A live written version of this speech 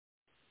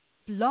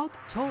Blog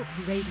Talk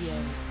Radio.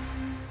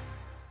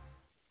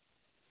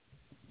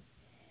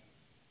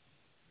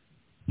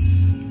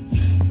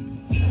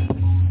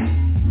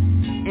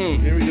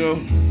 Here we go.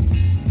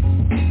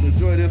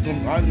 Enjoy this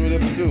one. I enjoy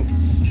this one too.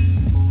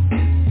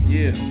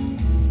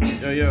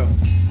 Yeah. Yo.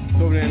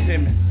 Over there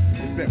entertainment.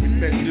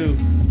 Respect due.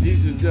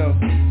 Jesus, yo.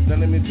 Now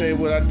let me tell you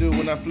what I do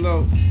when I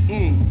flow.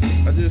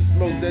 I just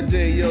smoked that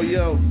day,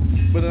 yo.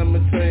 But I'ma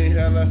tell you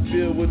how I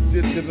feel with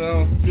this, cause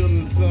I'm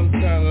feeling some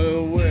kind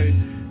of way.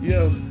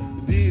 Yo,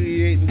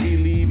 deviating,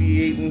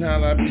 alleviating,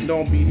 how I be,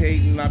 don't be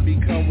hating. I be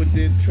come with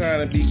it, trying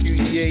to be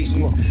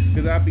creating.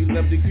 Cause I be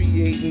love to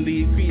creating,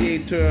 the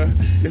creator.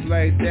 It's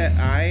like that,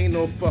 I ain't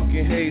no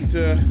fucking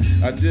hater.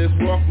 I just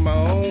walk my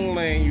own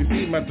lane, you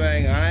see my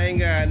thing. I ain't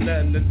got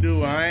nothing to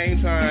do, I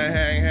ain't trying to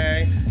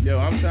hang. Yo,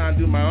 I'm trying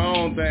to do my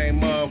own thing,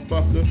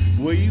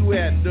 motherfucker. Where you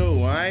at,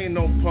 though? I ain't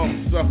no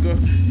punk sucker.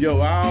 Yo,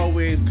 I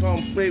always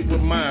come straight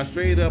with mine,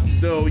 straight up,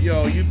 though.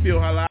 Yo, you feel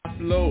how I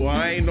flow?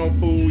 I ain't no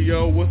fool,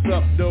 yo. What's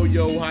up, though,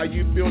 yo? How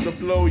you feel the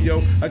flow,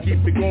 yo? I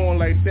keep it going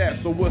like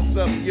that, so what's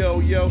up, yo?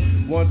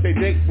 Wanna say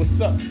date,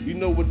 what's up? You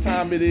know what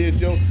time it is,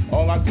 yo.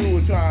 All I do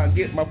is try and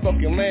get my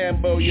fucking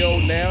Lambo, yo.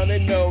 Now they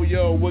know,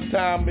 yo, what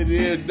time it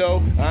is,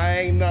 though. I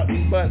ain't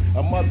nothing but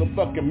a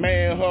motherfucking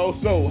man-ho.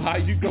 So, how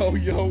you go,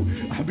 yo?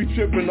 I be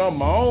tripping on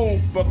my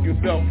own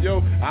fucking self,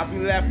 yo. I be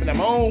laughing at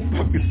my own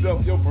fucking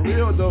self, yo. For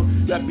real, though,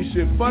 that be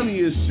shit funny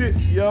as shit,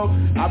 yo.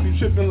 I be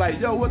tripping like,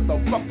 yo, what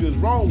the fuck is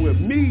wrong with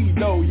me,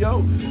 though,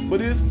 yo?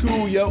 But it's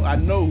cool, yo. I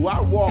know who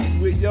I walk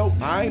with, yo.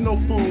 I ain't no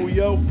fool,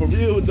 yo. For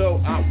real,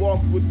 though, I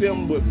walk with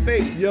them with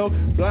faith, yo.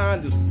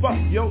 Blind as fuck,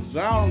 yo. So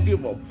I don't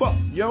give a fuck,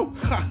 yo.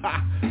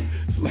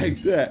 It's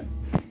like that.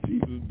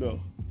 Jesus, though.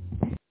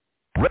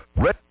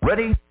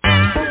 Ready?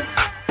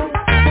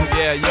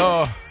 Yeah,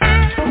 y'all.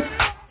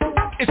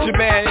 It's your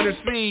man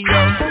Intercede, yo.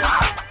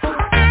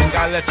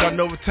 Gotta let y'all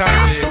know what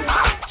time it is.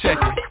 Check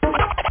it.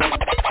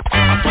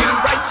 Get it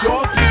right,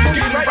 y'all. Get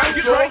it right,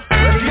 y'all.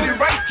 Get it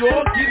right,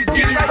 y'all. Get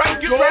it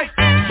right, y'all.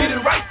 Get it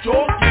right,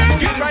 y'all.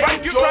 Get it right,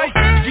 y'all.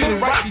 Get it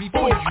right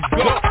before you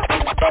go.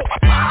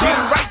 Get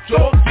it right,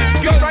 y'all.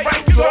 Get it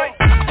right, y'all.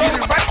 Get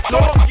it right,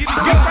 y'all. Get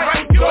it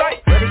right, y'all.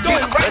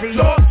 Get it right,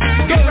 y'all.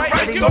 Get it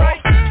right, y'all.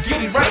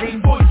 Get it right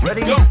before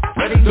you go.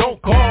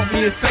 Don't call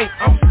me a saint.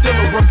 I'm still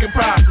a work in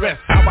progress.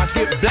 How I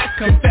get black,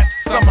 confess,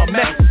 I'm a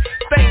mess.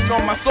 Stain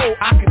on my soul,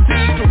 I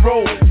continue to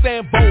roll.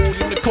 Stand bold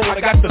in the cold,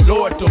 I got the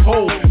Lord to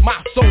hold. My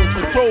soul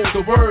control,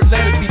 the word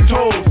let it be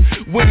told.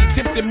 When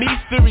he tempted me,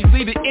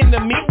 seriously the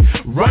enemy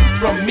run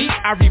from me,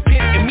 I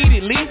repent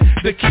immediately.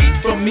 The key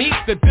for me,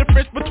 the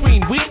difference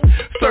between we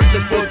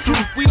searching for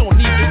truth. We don't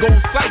need to go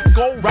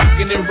psycho,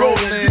 rocking and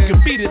rolling. You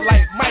can beat it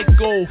like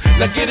Michael.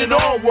 Now get it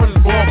on, word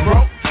is born,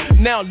 bro.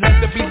 Now let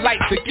there be light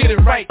to get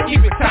it right,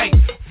 keep it tight.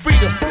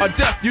 Freedom or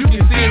death, you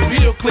can see it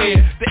real clear.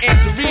 The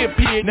answer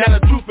reappeared, now the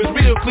truth is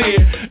real clear.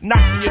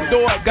 Knocking your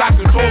door, God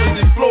controlling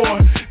this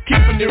floor.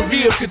 Keeping it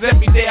real, cause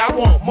every day I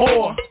want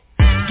more.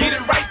 Get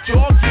it right,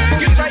 y'all.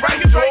 Get it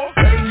right, y'all.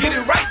 Get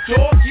it right,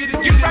 y'all. Get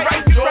it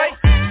right, y'all.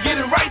 Get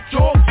it right,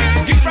 y'all.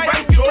 Get it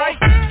right, y'all.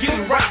 Get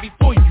it right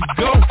before you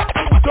go.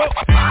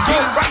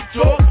 Get it right,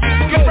 y'all.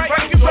 Get it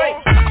right, y'all.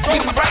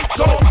 Get it right,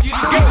 y'all. Get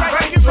it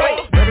right,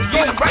 y'all.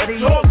 Get it right,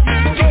 y'all.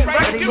 Get it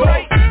right,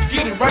 y'all.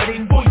 Get it right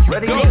before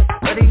you go.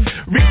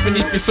 Reach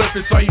beneath the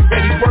surface, are you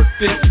ready? Work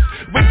this.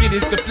 Wicked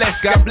is the flesh,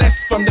 God bless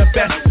from the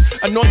best.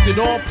 Anointed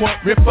on point,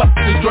 rip up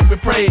the drunk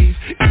with praise.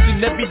 Each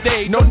and every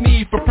day, no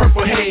need for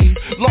purple haze.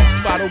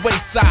 Lost by the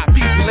wayside,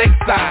 people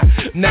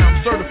lakeside. Now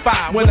I'm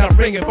certified when I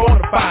bring it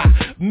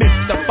bonafide.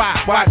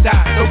 Mystified, why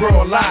die? The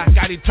world lie.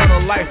 Got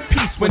eternal life,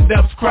 peace when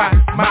doves cry.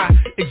 My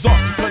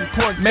exhausted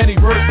concord, many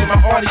words in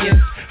my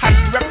audience. How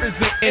you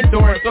represent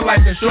endurance or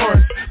life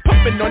insurance.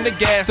 Pumping on the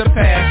gas and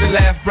pass the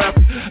last breath.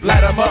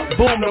 Light 'em up,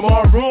 boom, no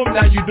more room,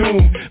 now you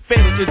doom.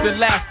 Fatal is the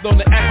last,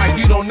 don't act like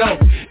you don't know.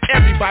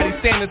 Everybody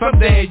standing,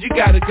 someday you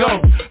gotta go.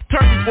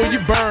 Turn before you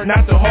burn,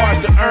 not too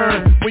hard to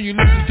earn. When you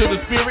listen to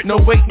the spirit, no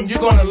waiting, you're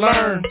gonna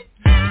learn.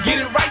 Get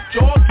it right,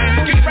 y'all.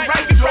 Get it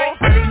right, y'all.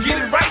 Get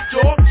it right,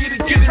 y'all. Get it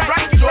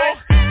right, y'all.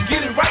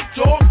 Get it right,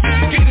 y'all.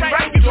 Get it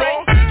right,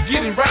 y'all.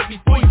 Get it right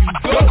before you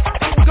go.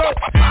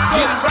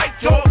 Get it right,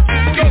 y'all.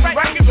 Get it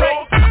right,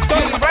 y'all.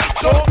 Get it right,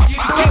 y'all. Get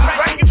it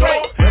right,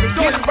 y'all. Get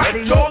it right,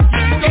 y'all.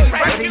 Get it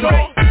right,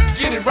 y'all.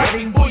 Get it right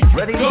before you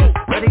go.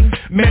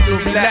 Mental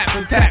relapse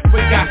attack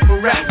with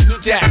gospel rap.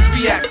 New jacks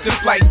react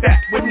just like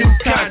that with new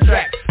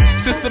contracts.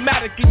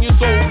 Systematic in your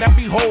soul, now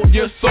behold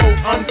your soul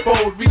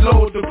unfold,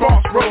 reload the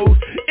crossroads.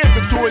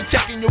 Inventory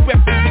checking your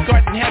weapons,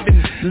 regarding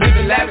heaven.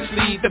 Living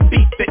lavishly,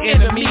 defeat the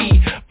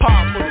enemy.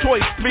 Powerful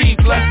choice, 3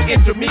 plus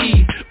enter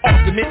me.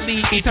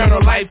 Ultimately,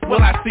 eternal life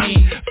will I see.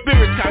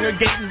 Spirits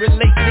congregating,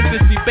 relating, and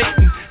just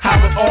debating. How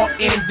it all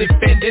ends,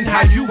 defending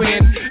how you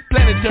win.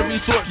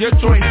 Planetary source, your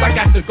choice, I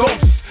got the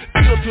ghost.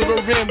 Feel to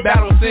the rim,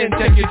 battle sin,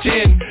 check your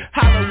chin.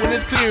 Holler when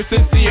it's clear,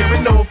 sincere,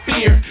 and no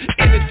fear.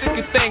 In the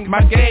thickest things,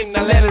 my game,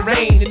 now let it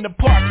rain. In the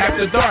park,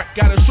 after dark,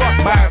 got a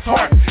shark by his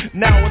heart.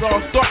 Now it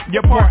all starts,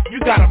 your part, you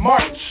gotta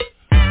march.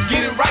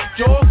 Get it right,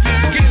 y'all.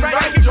 Get it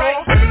right,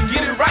 y'all.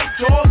 Get it right,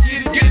 y'all.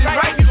 Get it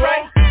right,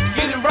 y'all.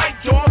 Get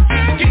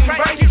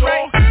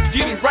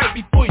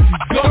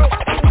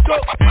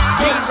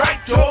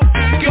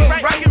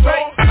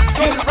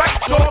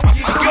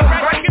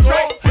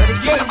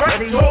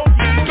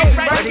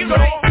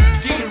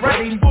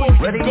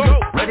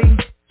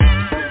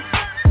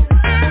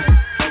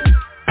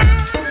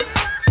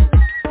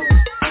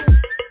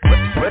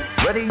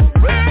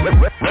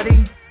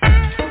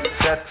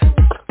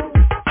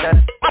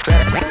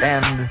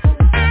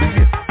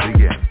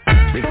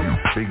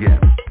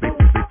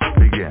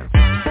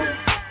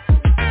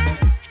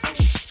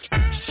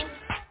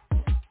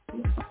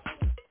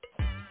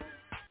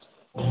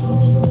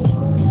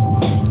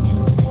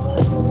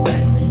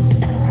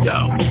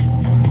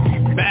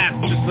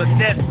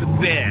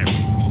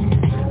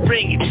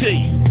bring it to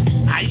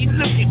you. How you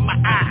look in my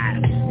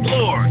eyes,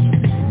 Lord,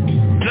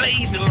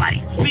 blazing like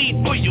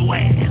feed for your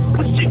ass.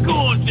 What you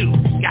gonna do?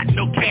 Got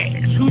no cash.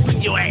 Who's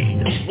in your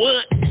ass?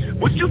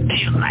 What you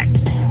feel like?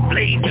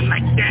 Blazing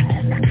like that.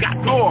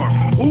 Got glory.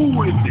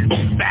 Who is this?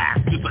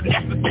 Bastards are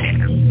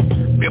necessary.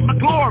 Feel my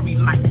glory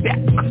like that.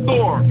 My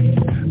story.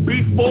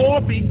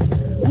 Before me.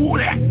 Who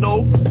that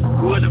know?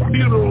 Where the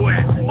funeral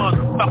at,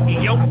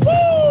 motherfucker, yo.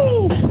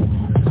 Woo!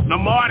 No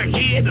more to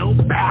hear those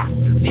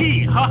bastards.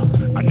 Yeah, huh?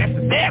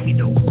 Unnecessary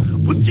though.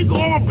 What you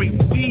gonna bring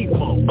to these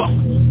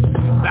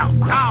motherfuckers? About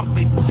time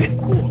they sit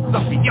for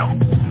something, yo.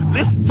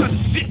 Listen to the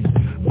shit.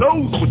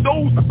 Those with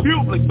those that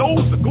feel like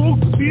those that goes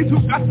to these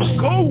who got the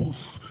goals.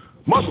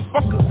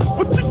 Motherfucker,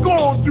 what you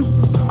gonna do?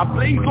 I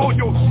blaze on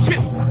your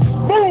shit.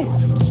 Boom!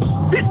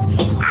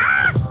 Bitch!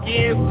 Ah!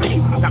 Yeah, see,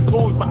 I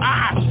close my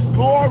eyes.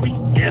 Glory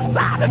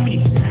inside of me.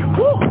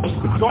 Woo!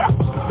 The dark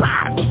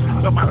side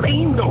of my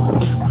lane though.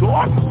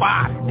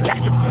 Glorified,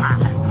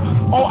 electrified.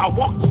 Oh, I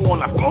walk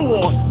on, I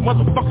flow on.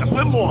 Motherfucker,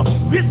 swim on.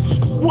 Bitch,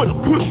 what a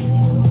pussy.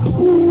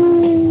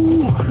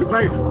 Ooh,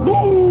 like,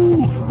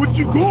 ooh, what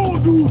you gonna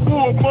do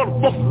for a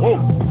motherfucker? Oh,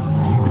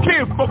 you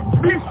can't fuck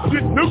with this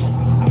shit, nigga.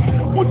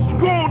 What you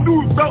gonna do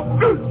about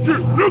this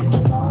shit, nigga?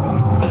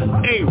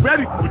 Ain't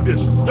ready for this.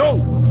 Yo,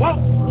 what?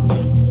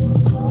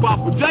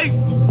 Papa J.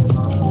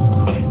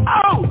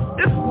 Oh,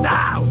 it's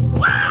style.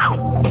 Wow.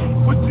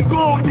 What you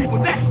gonna do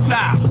with that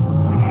style?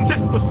 Check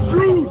my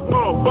shoes,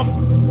 motherfucker.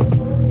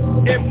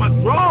 And my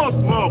drawers,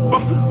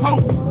 motherfucker. Oh,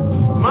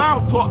 Mom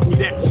taught me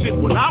that shit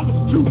when I was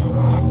 2.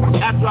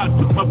 After I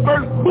took my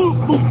first boot,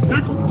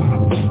 nigga.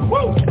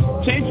 Woo!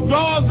 Change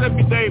drawers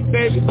every day,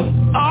 baby.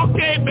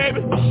 Okay,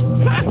 baby.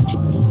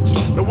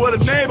 And what a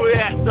neighbor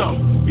at, though.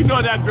 You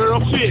know that girl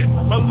shit.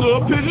 My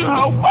little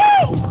pigeonhole.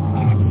 Woo!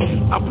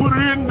 I put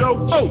her in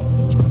though. Oh,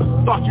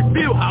 thought you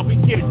feel how we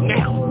get it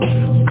now.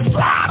 I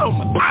slide on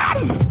my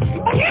body.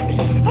 I hit me.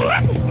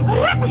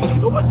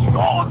 So what you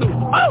gonna do?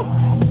 Oh,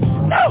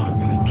 no.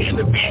 Can't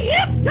it be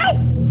him? No.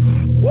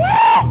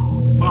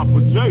 Woo! Papa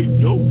J,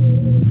 yo.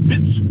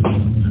 Bitch.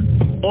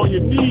 On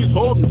your knees,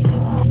 hold me.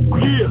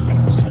 Yeah.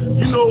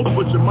 You know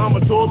what your mama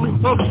told me?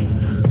 Huh?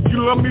 You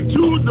love me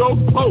too, though.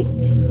 Oh,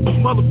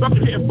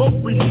 motherfucker here, both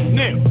of you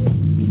now.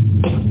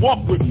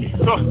 Walk with me,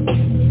 huh?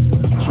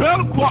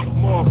 12 o'clock,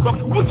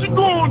 motherfucker. What you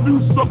gonna do,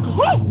 sucker?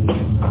 Huh?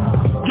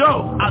 Yo,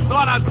 I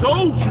thought I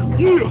told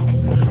you, yeah.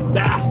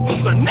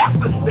 That's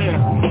unnecessary.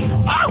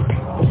 Oh,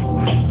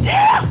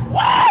 yeah,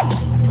 woo!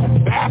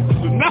 That's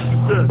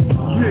unnecessary.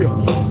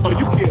 Yeah. Oh,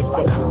 you can't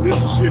fuck with this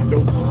shit,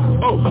 though.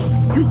 Oh,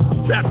 you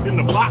trapped in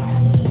the box.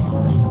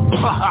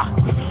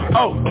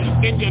 Oh,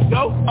 in your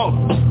dough? Oh,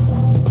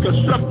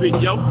 constructed,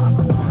 yo.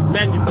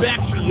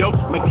 Manufacturer, yo.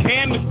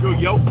 Mechanical,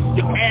 yo.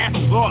 Your ass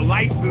is all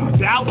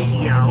licensed out,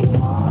 yo.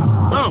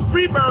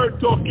 Freebird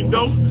talking,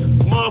 though.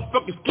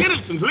 Motherfuckers,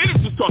 citizens,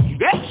 citizens talking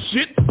that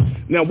shit.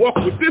 Now walk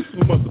with this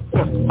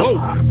motherfucker. Oh,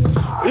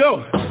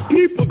 yo,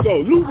 people go,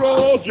 Lou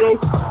Rolls, yo.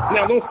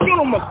 Now don't spit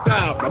on my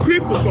style. My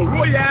people go,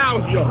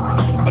 Royales, yo.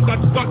 I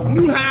got to start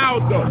new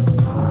house, though.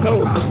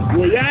 So,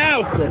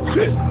 Royales, so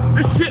shit.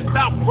 This shit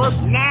about worth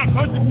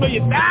 $900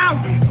 million.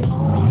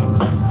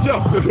 Yo,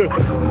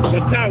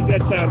 that time's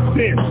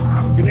 10.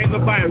 Cause ain't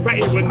nobody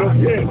writing with no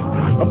pen.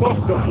 I'm off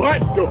the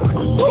heart, though.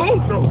 Oh,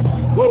 no.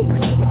 Whoa,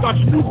 I thought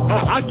you knew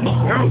I keep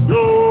down.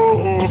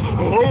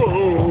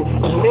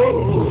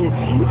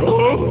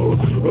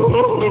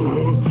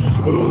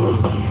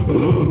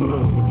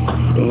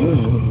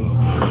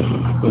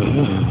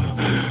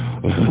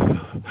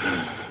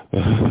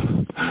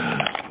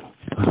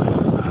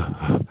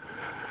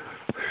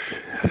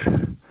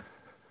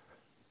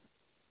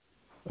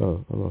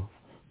 Oh, hello.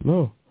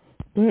 No,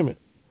 damn it.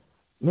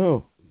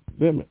 No,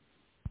 damn it.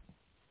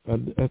 A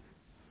little. A little.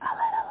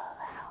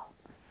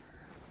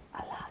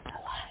 A lot. A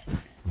little.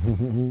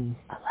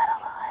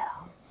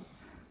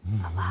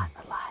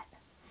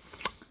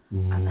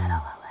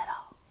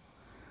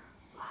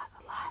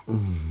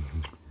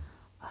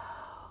 Oh,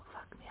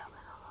 fuck me a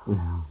little.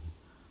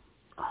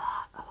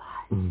 A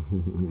lot.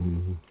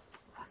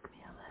 Fuck me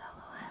a little. A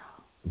lot.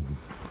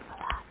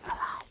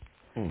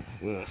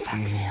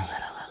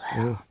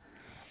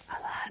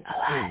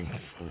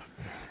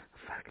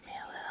 Fuck me a little. A lot. Fuck me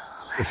a little.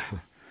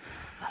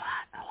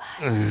 A lot.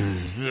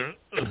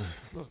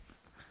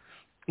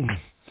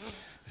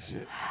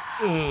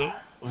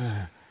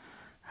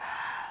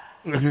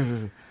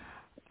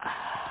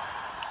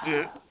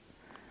 Shit.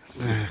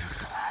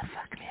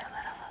 Fuck me a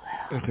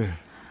little. Okay.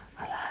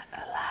 A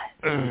lot.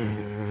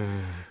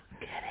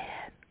 Get in.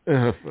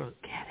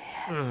 Get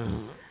in.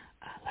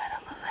 A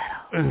little.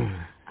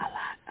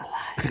 A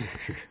lot.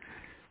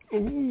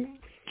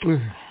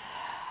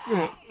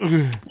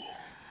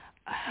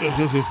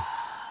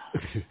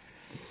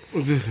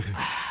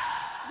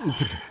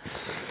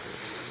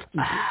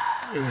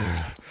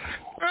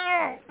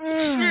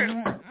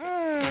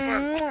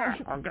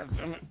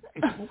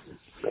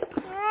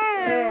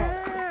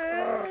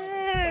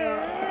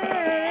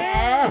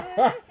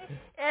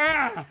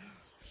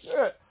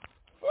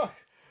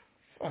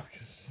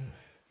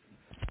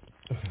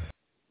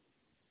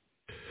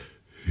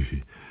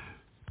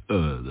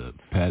 The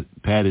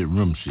padded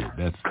room shit.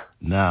 That's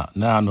now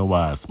I know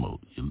why I smoke.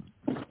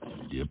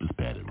 Yep, it's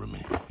padded room.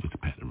 It's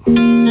padded room.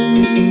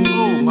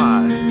 Oh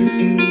my!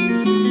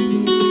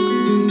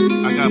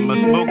 I got my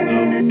smoke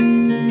though.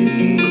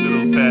 Look at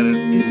those padded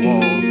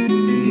walls.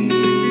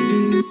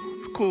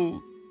 It's cool.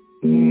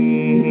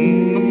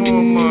 Come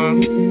on, man.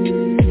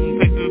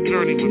 Take this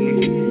journey with me.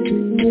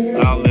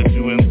 I'll let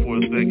you in for a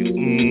second.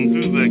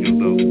 2 seconds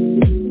though.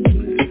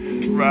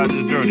 Ride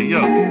this journey, yo.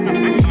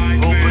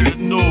 Open the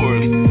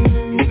doors.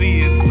 See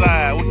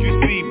inside. What you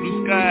see?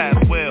 Blue skies.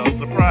 Well,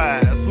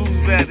 surprise.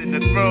 Who's that in the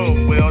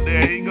throne? Well,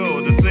 there you go.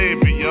 The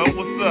savior, yo.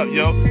 What's up,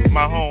 yo?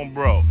 My home,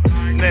 bro.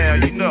 Now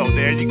you know.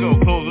 There you go.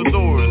 Close the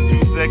doors.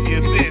 2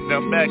 seconds in.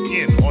 I'm back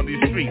in on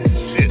these streets.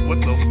 Shit, what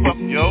the fuck,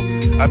 yo?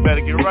 I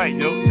better get right,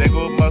 yo. There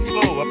goes my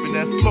soul up in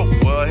that smoke.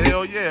 Well,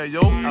 hell yeah,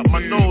 yo. Out my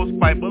nose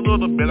pipe a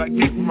little bit. I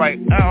get right.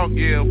 I don't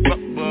give a fuck,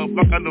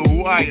 fuck. I know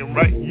who I am,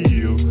 right?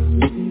 Yeah.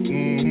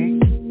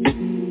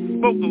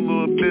 Spoke a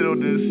little bit on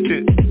this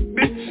shit.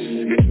 Bitch,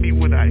 hit me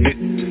when I hit.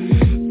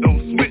 Don't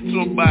switch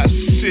on my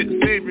shit.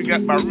 Savior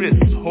got my wrist.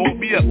 Hold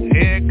me up.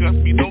 Handcuff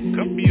me. Don't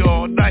cuff me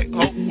all night.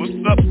 Ho, what's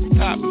up?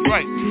 Time is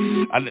right.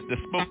 I let the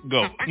smoke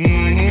go.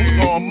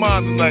 On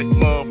mine tonight,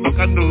 motherfucker.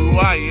 I know who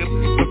I am.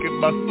 Look at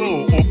my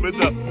soul.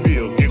 Open up.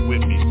 Feel. Get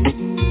with me.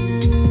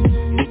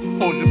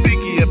 Hold your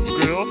pinky up,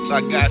 girl. I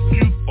got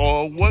you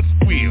all one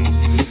squeal.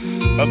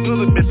 A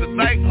little bit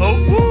tonight, ho.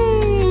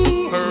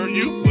 Woo. Heard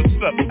you.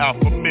 What's up,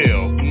 alpha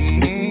male?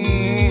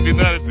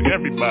 United to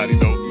everybody,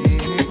 though.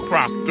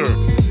 Proctor.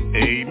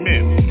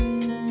 Amen.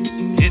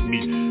 Hit me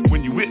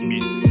when you with me.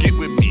 Get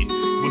with me.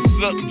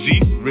 What's up,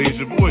 G? Raise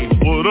your voice.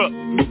 What up?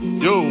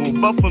 Yo,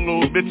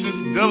 Buffalo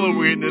bitches.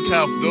 Delaware in this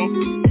house, though.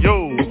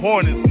 Yo,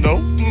 Hornets, no.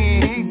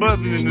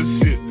 Buzzing in this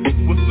shit.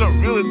 What's up,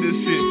 really this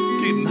shit?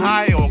 Getting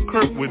high on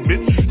Kirkwood,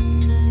 bitch.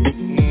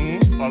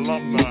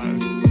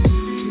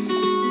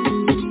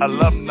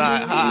 Alumni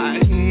high.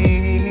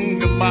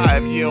 Goodbye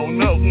if you don't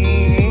know.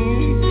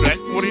 Track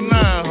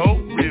 49, ho.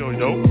 Real,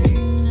 yo.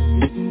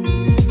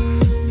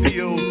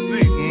 DOC.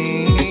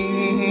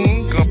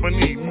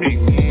 Company, me.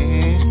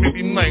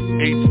 59th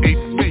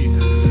HHC.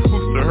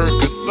 Who's to her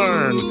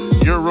concern?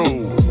 Euro.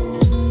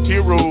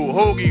 Hero.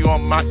 Hoagie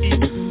on my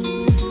eat.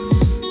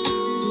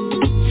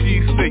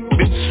 Cheesesteak,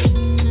 bitch.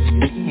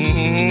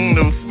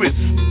 No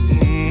switch.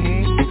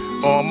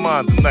 On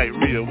mine tonight,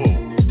 real, whoa.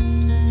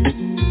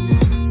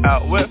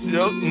 Out west,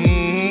 yo,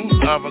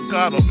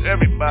 avocado for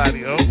everybody,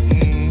 yo,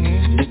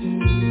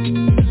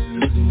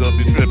 don't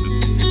be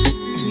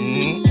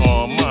tripping,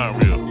 oh, mine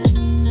real,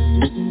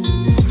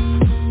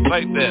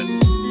 like that,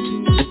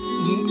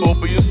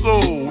 open your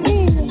soul,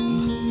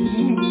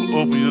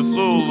 open your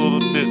soul a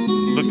little bit,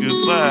 look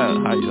inside,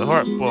 how your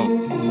heart pump,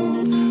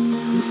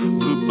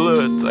 blue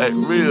blood type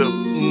real,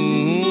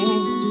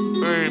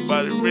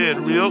 everybody red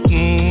real,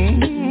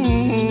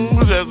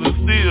 that's a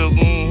steal,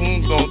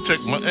 gonna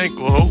check my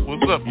ankle, ho,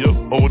 what's up, yo,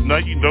 oh, now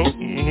you know,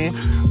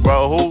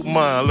 bro, hold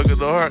mine, look at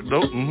the heart,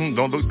 though,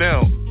 don't look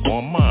down,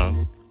 on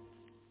mine.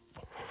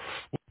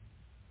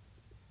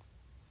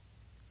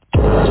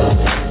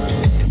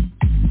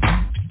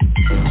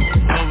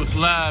 Oh, it's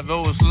live,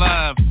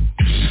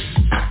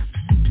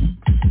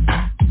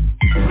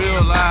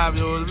 real live,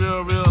 yo, it's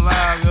real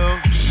live, yo,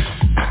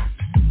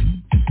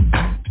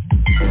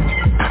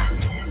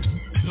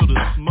 feel the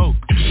smoke.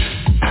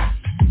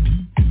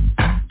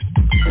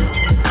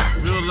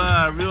 Real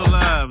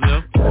live, yo.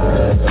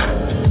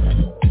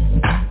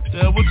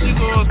 Yeah, what you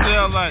gonna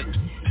sound like?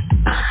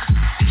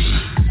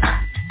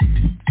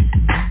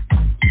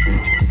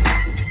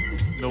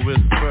 No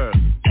whisper.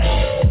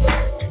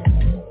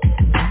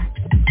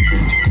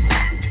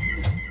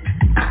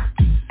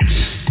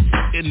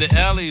 In the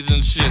alleys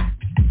and shit.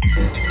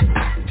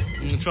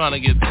 I'm trying to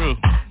get through.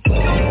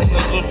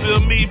 So feel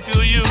me,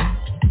 feel you.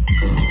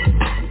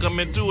 I'm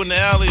coming through in the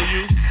alley,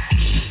 you.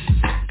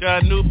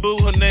 Got a new boo,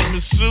 her name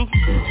is Sue.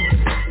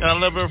 And I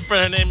love her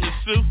friend, her name is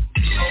Sue.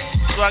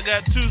 So I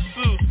got 2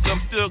 Sues.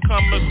 I'm still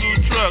calling a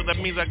Sue truck. That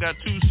means I got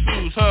 2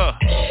 Sues, huh?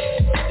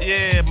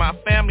 Yeah, my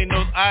family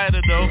knows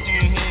Ida, though.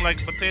 Like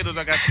potatoes,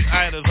 I got 2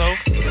 Idas, ho.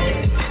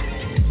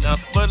 Now,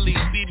 Spudley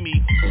see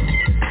me.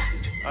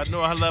 I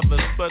know I love a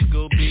Spud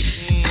go beat.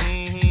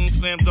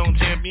 Slam Dunk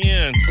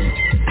champion.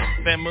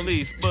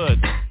 Family Spud.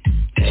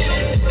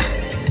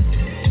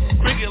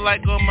 Cricket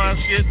like on my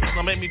shit.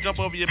 Don't make me jump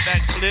over your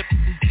backflip.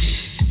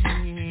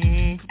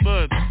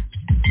 Spud.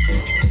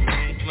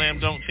 Slam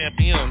Dunk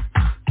champion.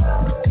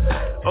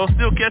 Oh,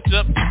 still catch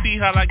up. You see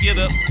how I get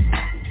up.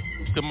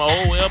 To my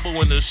whole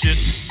elbow in this shit.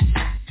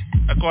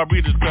 I call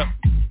Breeders' Cup.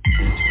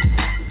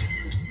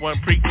 One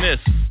Preakness.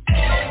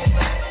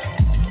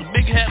 The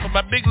big hat for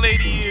my big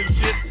lady is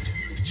shit.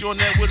 She on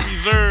that with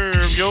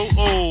reserve, yo.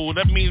 Oh,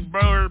 that means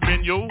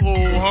bourbon, yo.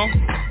 Oh, huh?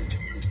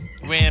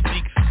 Grand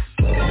Peaks.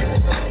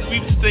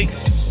 Sweepstakes.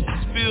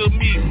 Feel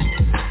me.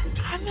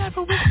 I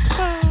never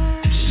whisper.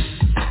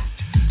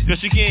 Cause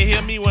she can't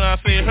hear me when I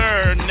say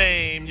her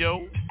name,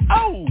 yo.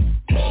 Oh!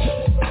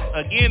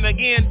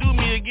 Again, do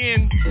me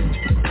again.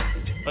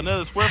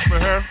 Another swerve for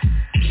her.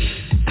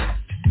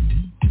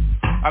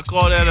 I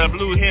call that a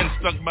blue hen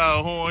stuck by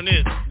a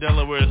hornet,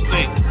 Delaware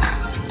State.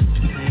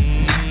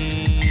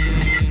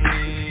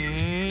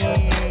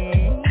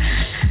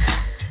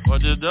 Or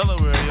just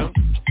Delaware, yo.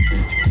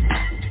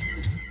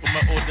 For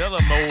my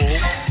Odella mo.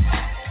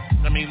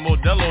 I mean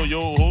Modelo,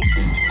 yo.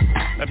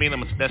 I mean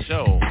I'm a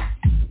special.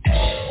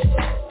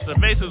 The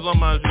bases on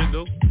my shit,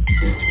 though.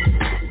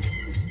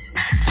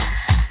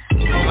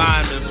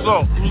 Lime and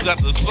salt. Who got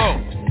the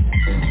salt?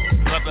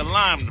 Got the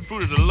lime, the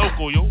fruit of the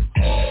local, yo.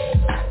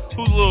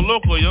 Who's a little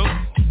local, yo?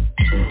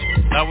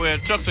 I wear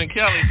trucks and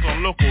Cali, so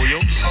I'm local, yo.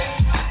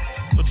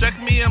 So check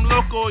me, I'm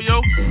local,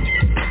 yo.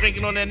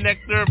 Drinking on that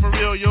nectar for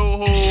real, yo.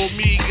 Ho,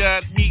 me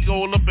got me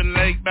go looking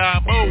like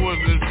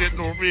Balboas and shit,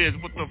 no ribs.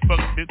 What the fuck,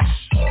 bitch?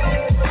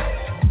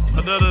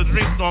 Another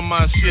drink on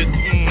my shit.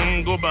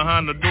 Go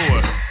behind the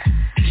door.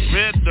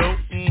 Red though.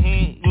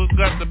 Who's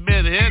got the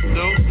bed head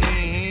though?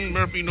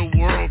 Murphy no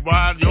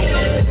worldwide, yo.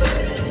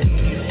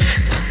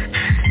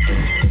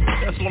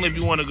 That's only if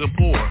you want to go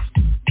poor.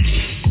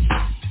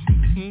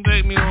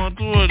 Take me on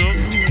tour though.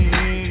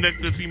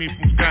 Next to see me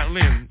from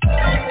Scotland.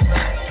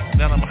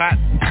 Now I'm hot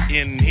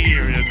in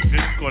here and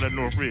just called at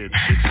North Ridge.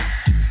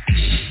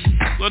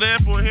 So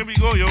therefore, here we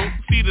go, yo.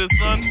 See the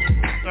sun.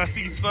 I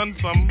see sun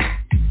some.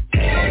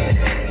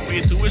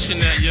 Where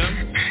tuition at, young?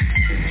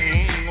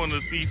 I'm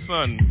gonna see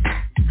sun.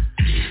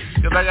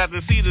 Cause I got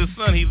to see the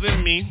sun. He's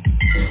in me.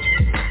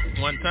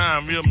 One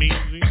time, real me.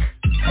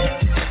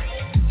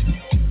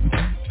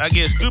 I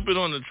get stupid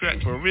on the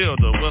track for real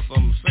though. What's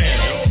I'm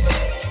saying, yo?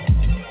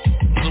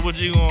 So what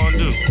you gonna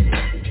do?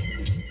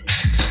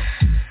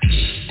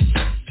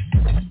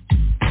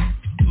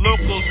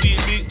 Local see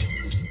me.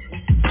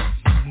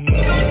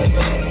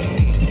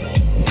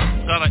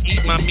 Gotta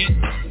eat my meat.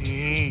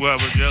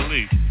 Guava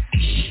jelly.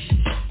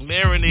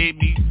 Marinate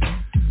me.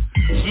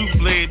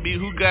 Souffle me.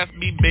 Who got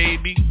me,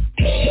 baby?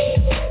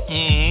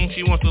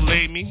 She wants to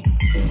lay me.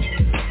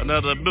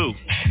 Another boo.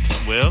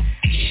 Well,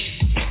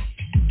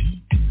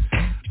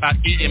 I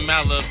eat in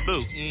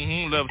Malibu.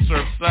 Love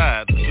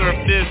Surfside. Surf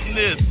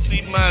business.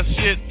 See my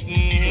shit.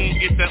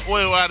 Get that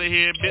oil out of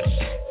here, bitch.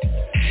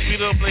 We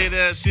don't play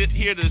that shit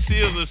here. The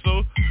seals or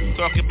so.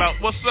 Talking about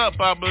what's up,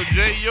 Papa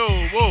J. Yo,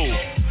 whoa.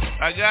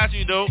 I got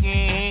you though.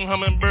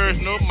 Hummingbirds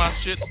know my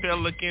shit.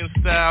 Pelican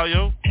style,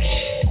 yo.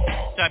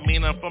 That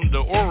mean I'm from the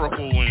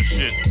Oracle and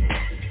shit.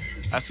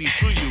 I see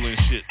through you and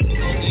shit.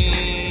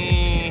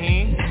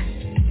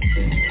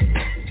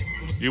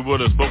 You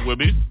would've spoke with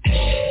me.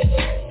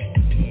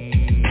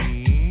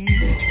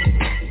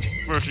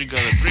 First you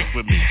gotta drink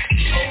with me.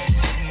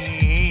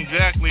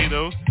 Exactly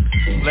though.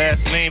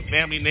 Last name,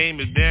 family name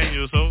is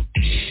Daniel, so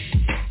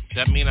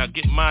that mean I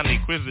get mine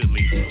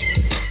exquisitely.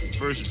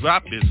 First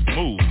drop is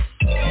smooth.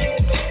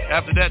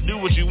 After that, do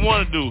what you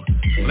wanna do.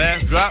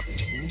 Last drop,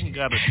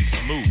 gotta be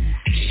smooth.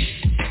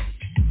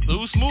 So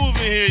who's smooth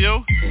in here,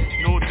 yo?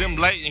 No dim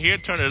light in here,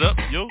 turn it up,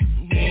 yo.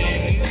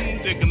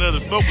 Take another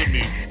smoke with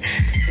me.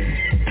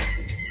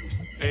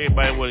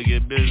 Everybody wanna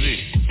get busy.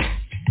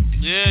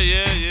 Yeah.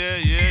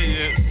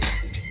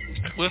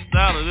 What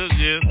style is this,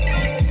 yeah?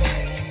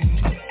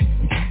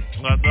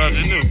 I thought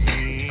you knew.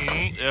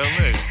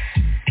 LA.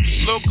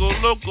 Local,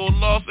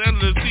 Los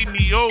Angeles, see me,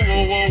 yo,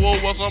 whoa,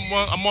 what's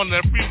I'm on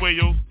that freeway,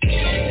 yo.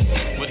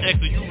 With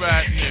extra, you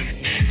riding in.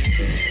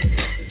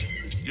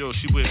 Yo,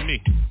 she with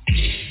me.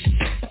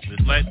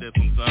 It's like that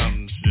sometimes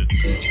and shit.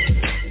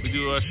 We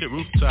do our shit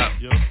rooftop,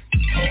 yo.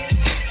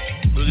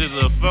 But it's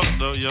a fuck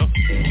though, yo.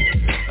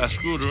 I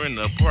screwed her in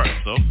the park,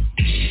 so.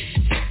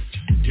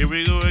 Here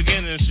we go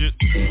again and shit.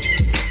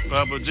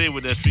 Papa J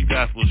with that street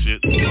gospel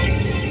shit.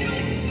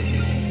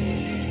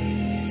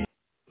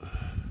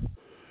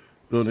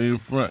 Don't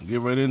need front.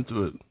 Get right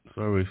into it.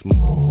 Sorry, Smoke.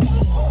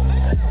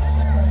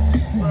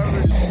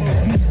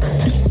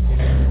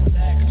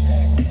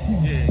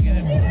 Yeah, get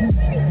it.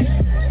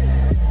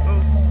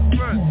 Oh,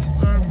 front.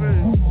 Sorry,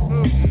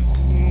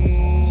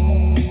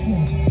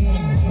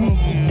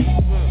 smoking.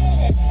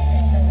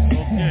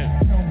 Okay.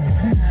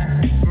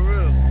 For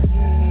real.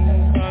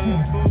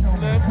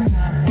 Left.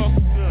 Fuck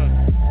good.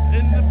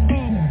 In the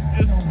booth.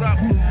 Just drop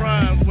some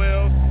rhymes.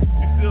 Well,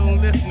 you still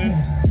listening.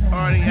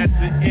 Already at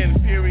the end,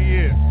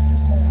 period.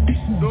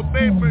 No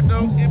paper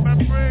though, in my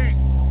brain.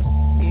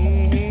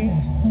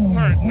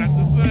 Hurt, not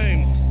the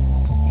same.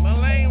 My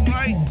lane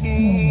right,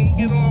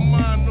 get on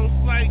mine, no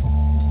sight.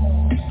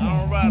 I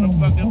don't ride a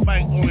fucking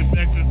bike, only for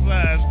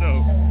exercise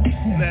though.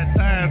 That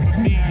time for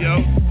me,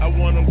 yo. I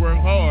wanna work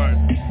hard.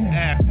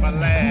 Ask my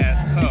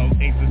last hoe,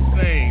 ain't the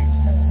same.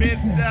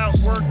 Bent out,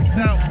 worked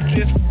out,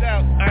 pissed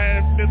out.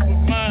 Iron fist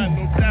with mine,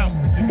 no doubt.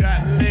 You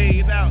got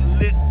laid out,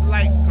 lit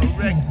like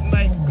correct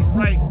night,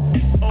 correct.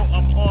 Oh,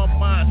 I'm on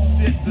my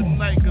shit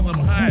tonight cause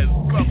I'm high as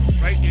fuck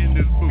right in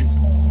this booth.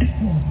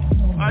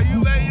 How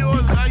you lay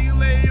yours, right?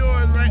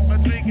 My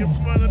drink in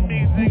front of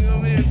me,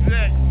 jingle in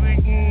Jack,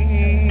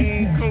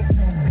 Coke,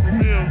 for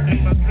real, in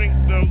my drink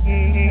though,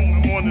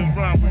 I'm on this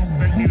rhyme, we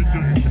expect me to do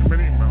this shit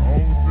in my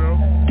own self.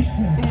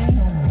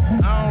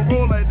 I don't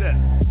roll like that.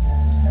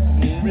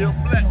 I'm real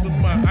black with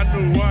mine, I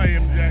know who I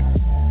am, Jack.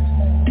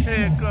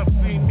 Handcuffs,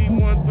 see me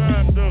one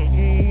time though,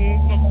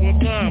 fuck one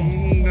time.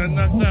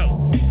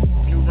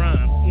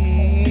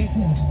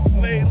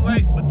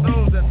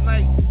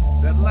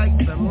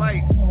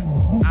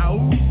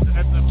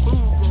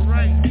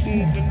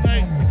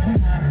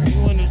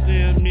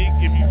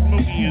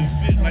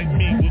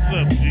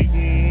 up, G?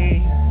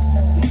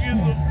 Who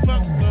gives a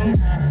fuck, though?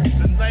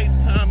 The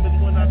nighttime is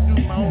when I do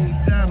my own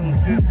shadow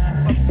shit.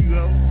 Fuck you,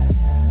 yo.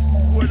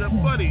 Where the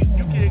buddy?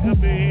 You can't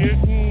come in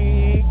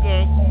here.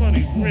 Cause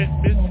money, rent,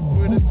 bitch.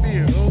 Where the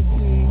beer, oh?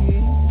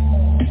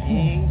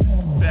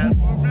 That's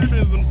for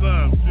ribbon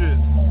sometimes, shit.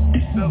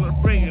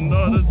 Celebrating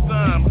all the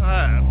time,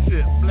 high,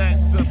 shit. Black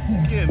up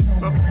skin,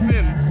 up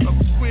sin, up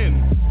twin.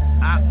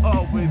 I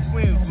always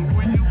win, so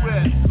where you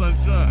at,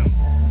 sunshine?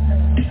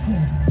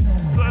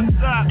 Sun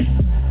drop.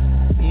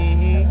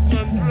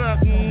 Sun drop.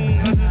 I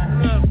just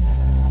love.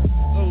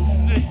 Oh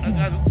shit, I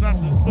gotta stop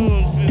this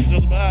bullshit,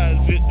 cause my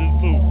eyes hit this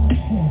food.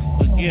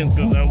 Again,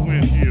 cause I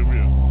win here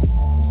real.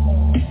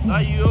 How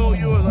you owe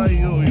yours, how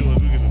you owe yours,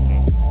 look at this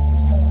one.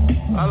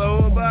 I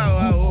owe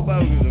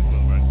about, look at this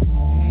one, right?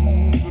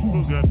 Good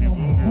food got people,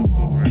 don't get this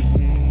food, right?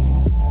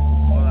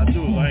 All I do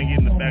is I ain't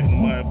getting the back of the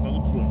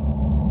motherfucker foot.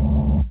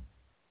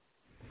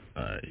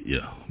 Alright,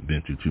 yeah,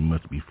 been through too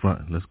much to be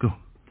front. Let's go.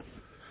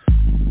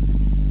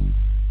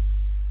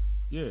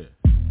 Yeah.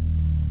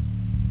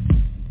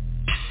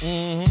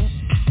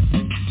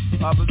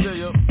 Papa J,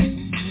 yo.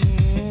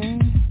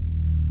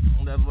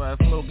 That's why I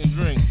smoke and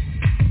drink.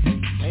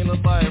 Ain't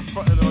nobody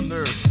frontin' on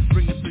nerves.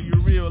 Bring it to you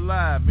real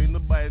live. Ain't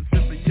nobody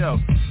trippin', yo.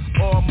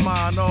 All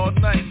mine, all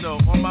night, though.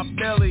 On my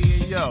belly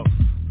and yo.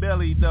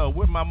 Belly, though.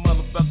 With my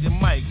motherfucking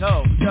mic.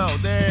 Oh, yo,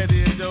 there it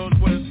is, yo. It's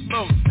where it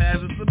smokes. Pass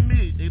it to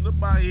me. Ain't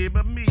nobody here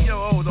but me,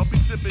 yo. Oh, don't be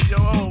trippin', yo.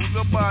 Oh,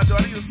 nobody, yo. I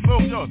need to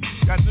smoke, yo.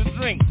 Got the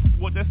drink.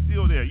 What, that's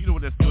still there. You know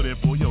what that's still there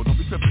for, yo. Don't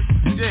be trippin'.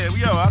 Yeah,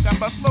 yo, I got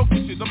my smoke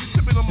and shit. Don't be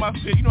trippin' on my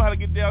shit. You know how to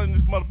get down in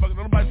this motherfucker.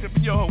 Don't nobody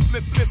trippin', yo.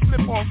 Flip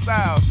on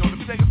styles, yo. Let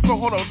me take a smoke.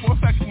 Hold on for a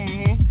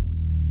second.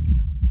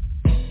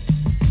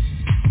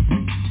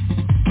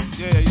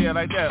 Yeah,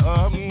 like that.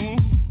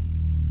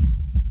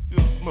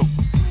 Just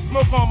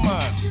smoke on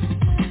mine.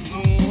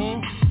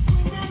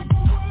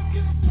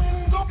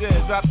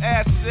 Yeah, drop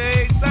ashes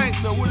every night,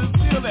 though. Where the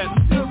steel at?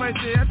 The steel right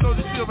there. I told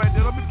the steel right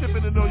there. Don't be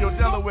tripping to know your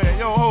Delaware.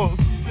 Yo, ho,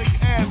 stinky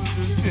asses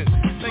and shit.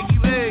 Stinky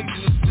legs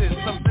and shit.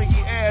 Some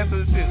stinky ass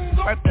and shit.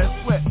 Wipe that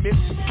sweat,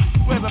 bitch.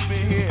 Sweat up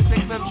in here.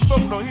 Take that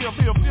smoke, though. Here,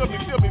 feel me.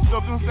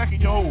 Feel just a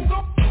second, yo, ho.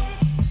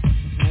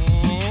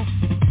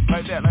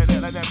 Like that.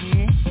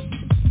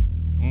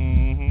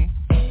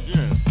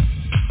 Yeah.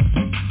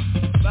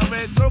 Stop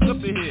that smoke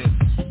up in here.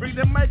 Bring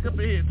that mic up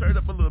in here. Turn it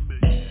up a little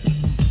bit.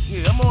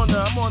 Yeah, I'm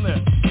on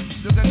there.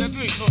 Just got that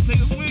drink. So take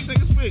a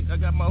swig. I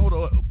got my, hold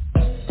on.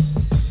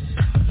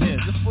 Yeah,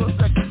 just for a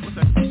second.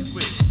 Take a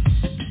swig.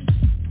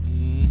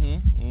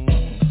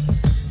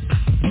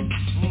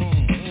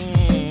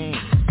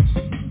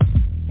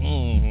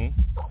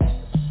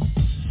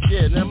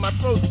 Yeah, now my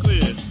throat's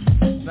clear.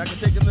 Now I can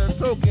take another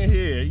token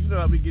here. You know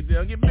how we get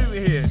down. Get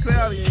busy here.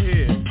 Cloudy in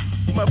here.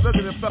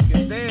 Motherfucker the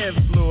fucking dance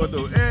floor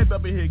though.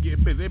 Everybody in here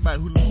getting busy. Everybody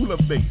hula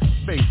bass,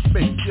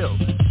 yo.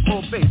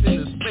 More bass in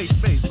the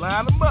space.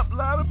 Line them up, motherfucker,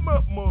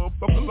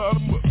 line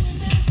them up.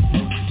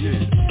 Yeah.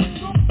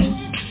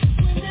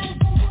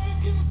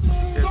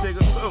 Yeah, take a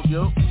smoke,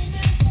 yo.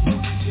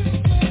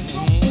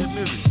 Get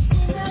busy.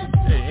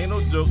 Hey, ain't no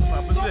joke.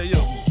 Papa say,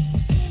 yo.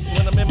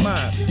 When I'm in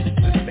mine,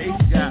 the space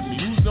got me.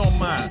 Who's on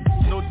mine?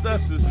 No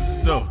dusters,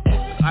 though.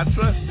 I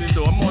trust it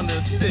though, I'm on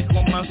the stick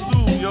on my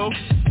stool, yo.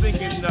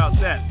 Thinking about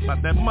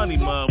that money,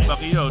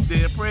 motherfucker, yo.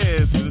 Dead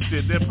prayers and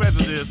shit, dead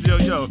presidents,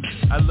 yo.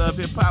 I love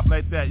hip hop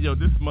like that, yo.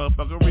 This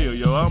motherfucker real,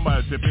 yo.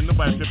 Nobody tripping.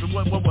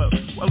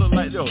 What look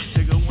like, yo?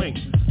 Take a wink,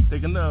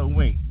 take another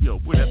wink, yo.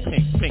 With that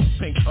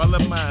pink. All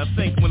of mine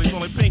think when it's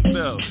only pink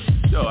though.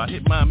 Yo, I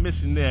hit my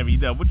missionary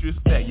though. What you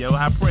expect, yo?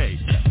 I pray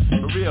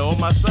for real on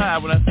my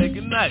side when I say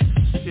goodnight.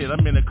 Shit,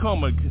 I'm in a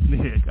coma.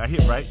 I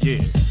hit right,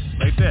 yeah,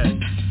 like that.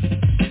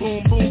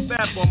 Boom, boom,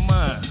 bap on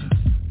mine.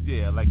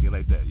 Yeah, I like it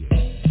like that, yeah.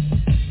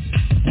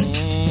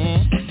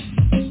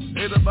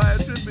 Ain't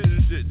nobody tripping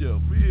and shit, yo.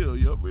 Real.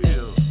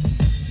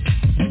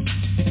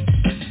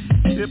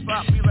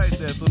 Hip-hop be like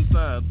that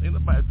sometimes. Ain't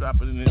nobody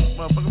dropping in this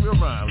motherfucking real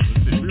rhymes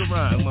and shit. Real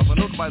rhymes, motherfucker.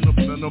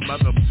 Nobody know about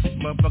the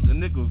motherfucking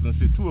nickels and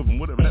shit. Two of them,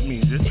 whatever that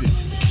means, that shit.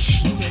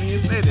 You can't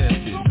even say that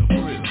shit, yo,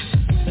 for real.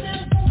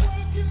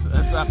 I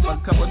dropped a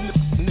couple of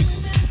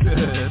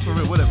nickels. For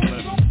real, whatever,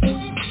 man.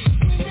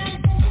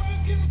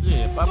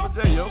 Yeah, Papa J,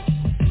 yo.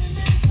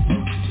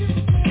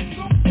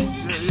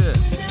 Yeah.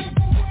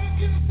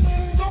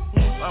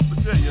 Papa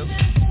J, yo.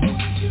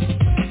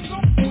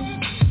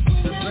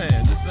 Just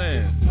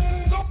saying.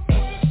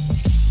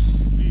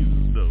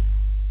 Jesus, though.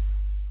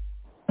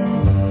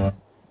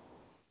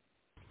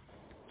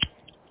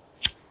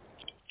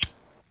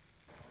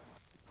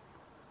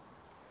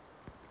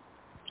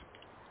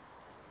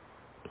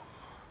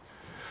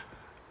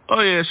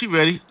 Oh, yeah, she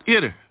ready.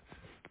 Hit her.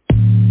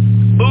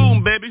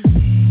 Boom, baby.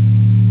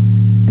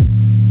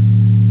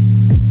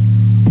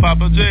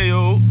 Papa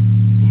J.O.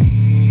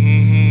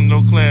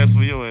 No class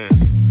for your ass.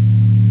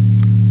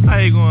 How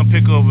you gonna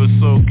pick over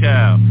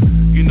SoCal?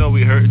 You know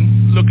we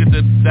hurtin'. Look at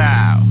the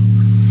dial.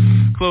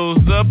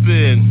 Closed up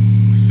in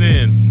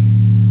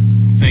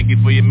sin. Thank you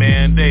for your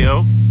man,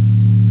 Deo.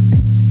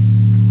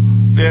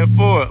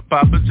 Therefore,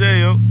 Papa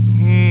J.O.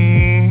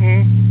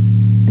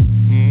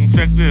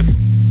 check this.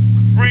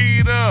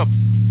 Freedom.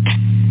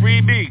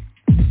 Free me.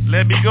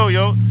 Let me go,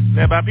 yo.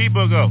 Let my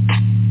people go.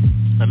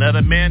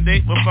 Another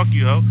mandate? Well, fuck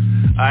you, ho.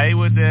 I ain't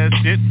with that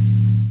shit.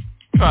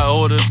 Try to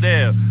hold us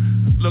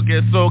down. Look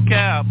at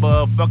SoCal,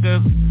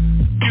 motherfuckers.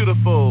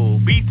 Beautiful.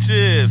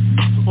 Beaches.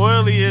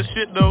 Oily as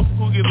shit, though.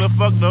 Who gives a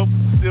fuck, though?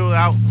 Still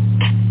out.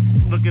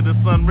 Look at the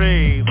sun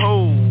rays.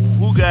 Oh,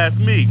 who got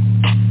me?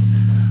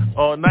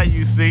 All night,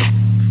 you see.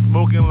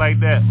 Smoking like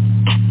that.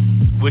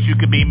 Wish you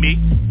could be me.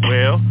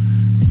 Well,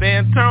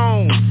 stand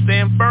tone.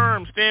 Stand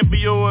firm. Stand for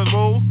yours,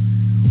 ho.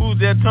 Who's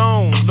that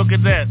tone? Look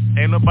at that.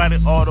 Ain't nobody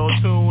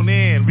auto-tune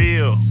in.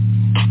 Real.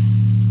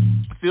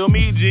 Feel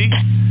me, G?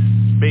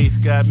 Bass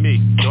got me.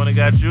 Don't it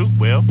got you?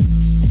 Well,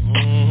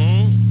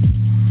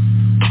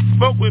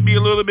 Spoke with me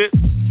a little bit.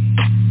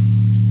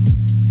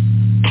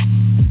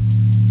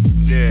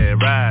 Yeah,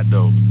 ride,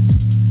 though.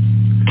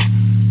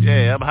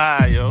 Yeah, I'm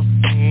high, yo.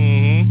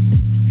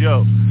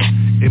 Yo,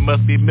 it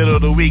must be middle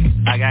of the week.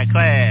 I got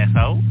class,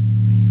 ho.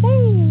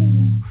 Woo.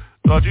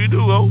 Thought you do,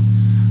 ho.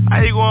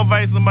 How you gonna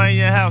invite somebody in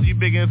your house? You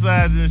big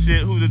inside and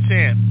shit. Who's the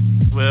champ?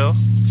 Well,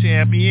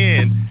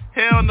 champion.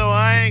 Hell no,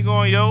 I ain't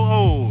going, yo.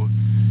 Oh,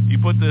 you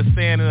put the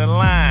sand in the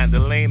line, the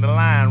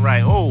line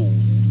right. Oh,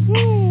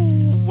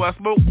 woo, I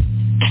smoke.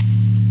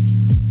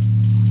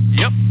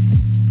 Yep,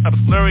 I'm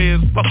slurry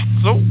as fuck.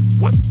 So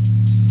what?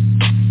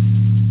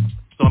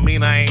 Don't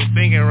mean I ain't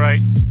thinking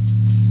right.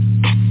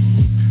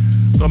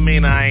 Don't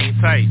mean I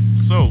ain't tight.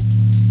 So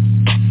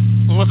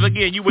once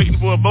again, you waiting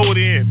for a vote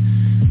in.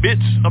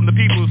 Bitch, I'm the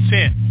people's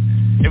champ.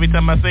 Every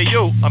time I say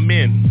yo, I'm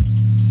in.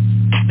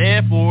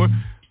 Therefore,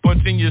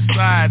 punch in your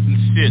sides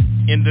and shit.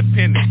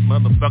 Independent,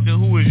 motherfucker.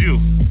 Who is you?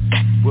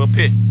 Well,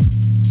 pick.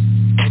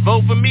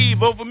 Vote for me.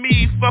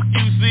 Fuck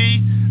you,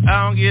 see.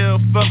 I don't give a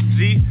fuck,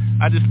 G.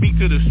 I just speak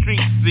to the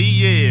streets, see.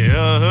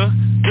 Yeah,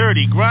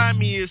 Dirty,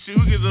 grimy as shit.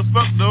 Who gives a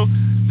fuck, though?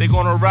 They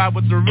gonna ride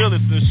with the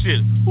realists and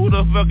shit. Who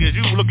the fuck is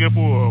you looking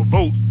for a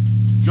vote?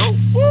 Yo,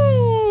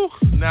 woo.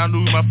 Now I know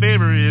who my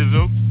favorite is,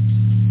 though.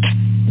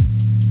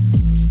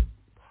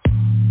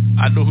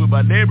 I know who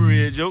my neighbor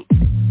is, yo.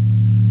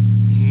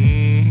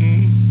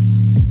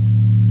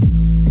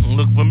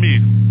 Look for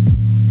me.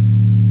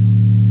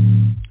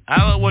 I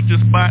don't want your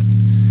spot.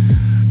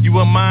 You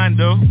want mine,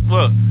 though.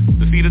 Look,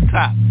 to see the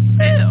top.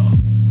 Hell.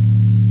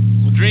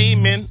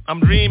 I'm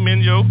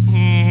dreaming, yo.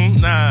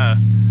 Nah,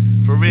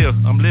 for real,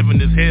 I'm living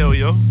this hell,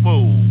 yo.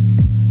 Whoa.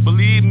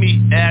 Believe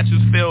me,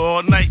 ashes fell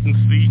all night and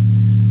see.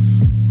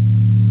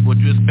 What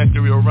you expect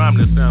a real rhyme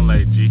to sound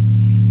like, G?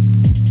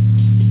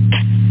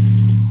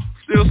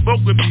 Still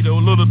spoke with me, though,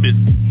 a little bit.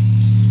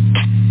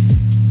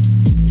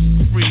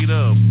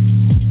 Freedom.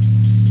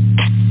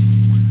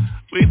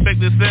 What you expect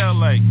this sound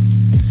like?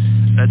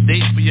 A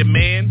date for your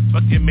man?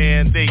 Fuck your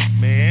man date,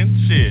 man.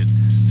 Shit.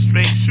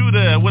 Straight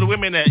shooter. Where the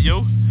women at,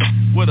 yo?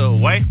 With a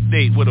wife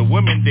date, with a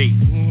woman date.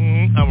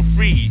 I'm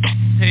free.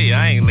 Hey,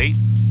 I ain't late.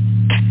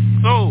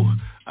 So,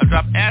 I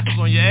drop ashes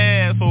on your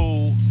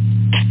asshole.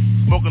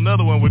 Smoke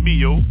another one with me,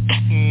 yo.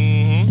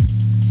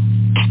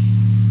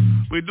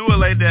 We do it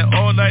like that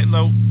all night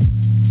low.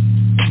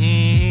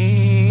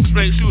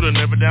 Straight shooter,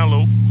 never down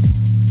low.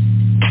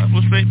 That's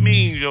what straight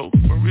means, yo.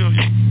 For real,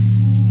 yo.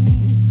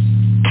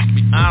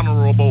 Be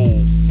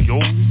honorable, yo.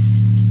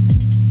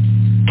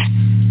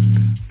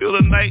 Feel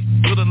the night,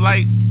 feel the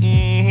light.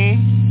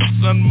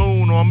 Sun,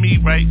 moon on me,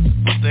 right?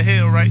 What the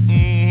hell, right?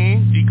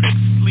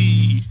 Eclipse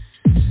sleeve.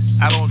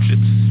 I don't trip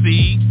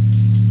see.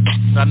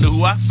 I know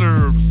who I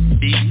serve.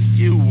 Be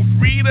you.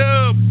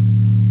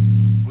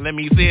 Freedom. Let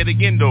me say it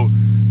again, though.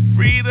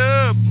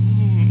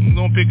 Freedom.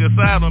 Gonna pick a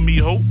side on me,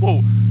 ho.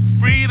 Whoa.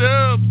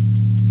 Freedom.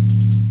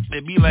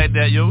 It be like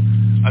that, yo.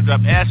 I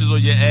drop ashes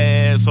on your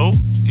ass, ho.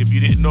 If you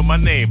didn't know my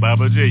name,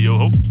 Baba J, yo,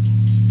 ho.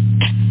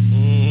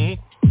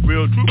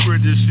 Real trooper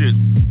in this shit.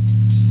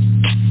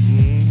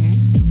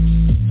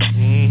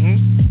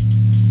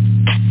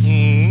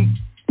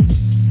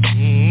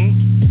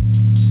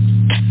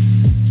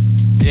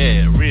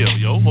 Yeah, real,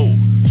 yo, ho.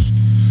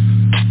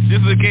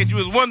 Just in case you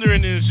was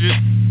wondering this shit.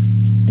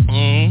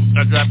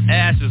 I drop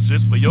ashes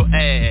just for your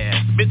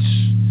ass, bitch.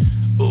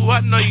 Oh,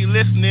 I know you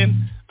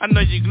listening. I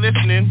know you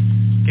glistening.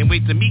 Can't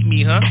wait to meet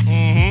me, huh?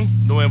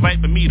 No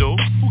invite for me, though.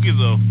 Who gives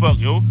a fuck,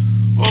 yo?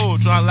 Oh,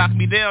 try to lock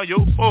me down,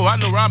 yo. Oh, I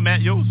know where I'm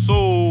at, yo.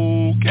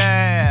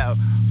 SoCal.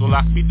 So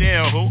lock me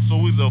down, ho. So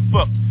who's a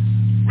fuck?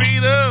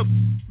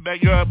 Freedom.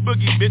 Backyard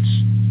boogie, bitch.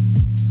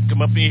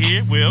 Come up in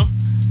here, well,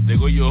 there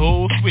go your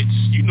whole switch.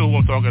 You know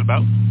what I'm talking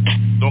about.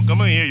 Don't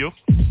come in here, yo.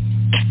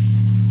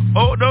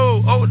 Oh,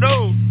 no.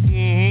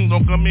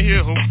 Don't come in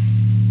here, ho.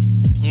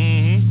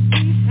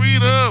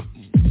 Freedom.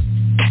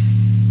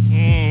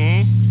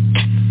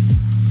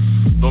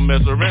 Don't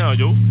mess around,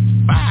 yo.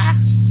 Bye.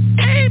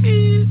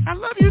 Baby, I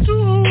love you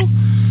too.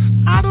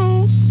 I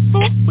don't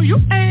vote for your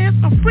ass.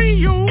 I'm free,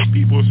 yo.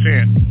 People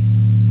chant.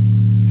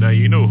 Now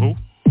you know, ho.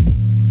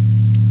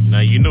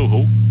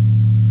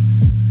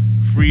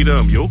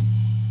 Freedom, yo.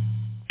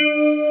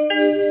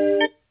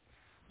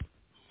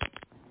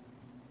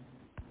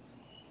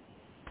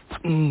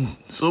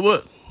 So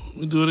what?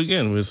 We do it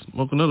again. We'll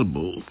smoke another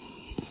bowl.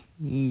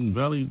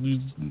 Valley,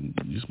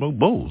 you smoke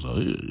bowls out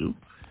here, yo.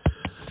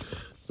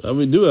 How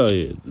we do out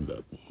here?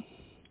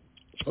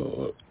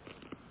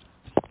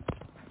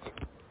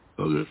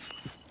 Okay.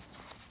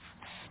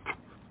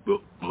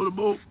 Go the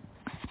bowl.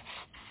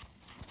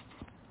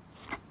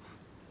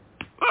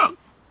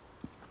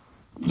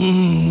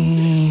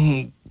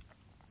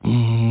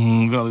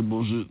 Valley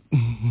bullshit.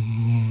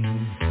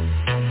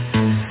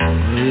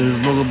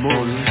 Smoke a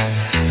bowl, yo.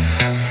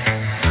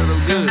 That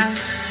look good.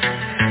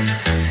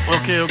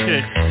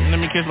 Okay. Let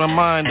me catch my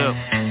mind up.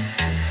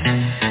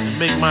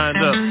 Make mind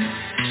up.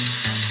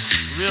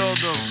 Real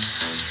though.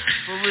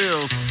 For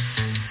real.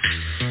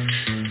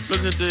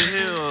 Look at the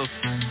hills.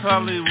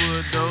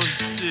 Hollywood though.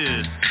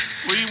 Shit.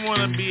 Where you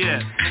wanna be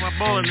at? Where my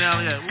bowling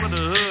alley at? Where the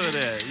hood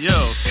at?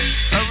 Yo.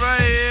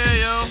 Alright here,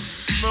 yo.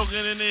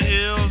 Smoking in the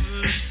hills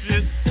and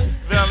shit.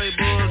 Valley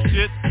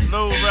bullshit.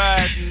 Low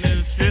riding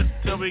and shit.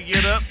 Till we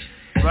get up.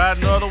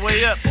 Riding all the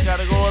way up,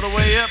 gotta go all the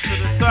way up to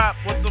the top.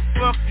 What the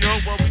fuck, yo?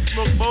 While we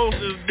smoke bowls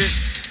this bitch.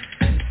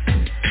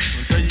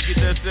 Until you get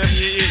that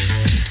 70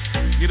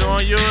 itch. Get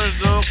on yours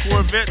though,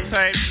 Corvette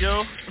type,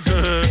 yo.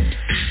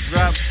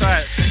 Drop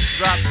top,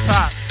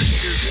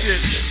 this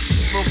shit.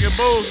 Smoking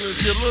bowls and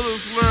shit, little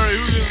slurry.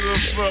 Who gives a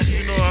fuck?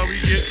 You know how we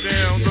get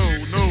down. No,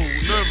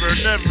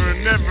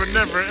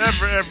 never,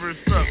 ever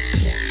stop.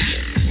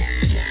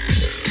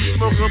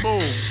 Smoke a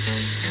bowl.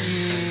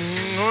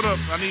 Hold up,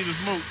 I need to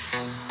smoke.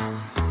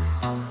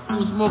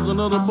 Smoke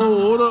another bowl,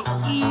 hold up.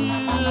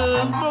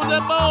 Yeah, smoke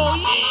that bowl,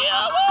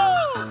 yeah, woo!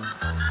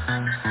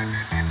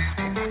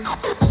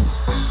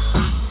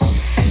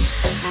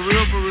 For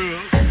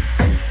real.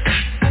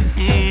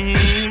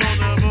 Smoke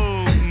that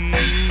bowl.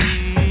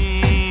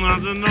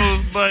 How's the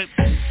nose bite?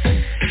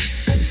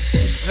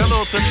 Hello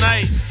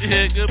tonight.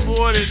 Yeah, good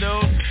morning,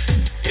 though.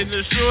 In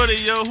the shorty,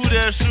 yo. Who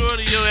that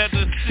shorty, yo, at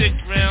the sick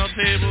round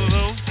table,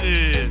 though?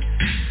 Yeah.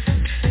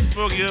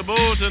 Smoke your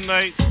bowl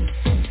tonight.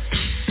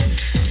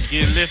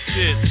 Get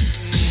lifted,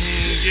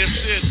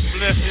 gifted,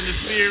 blessed in the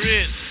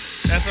spirit.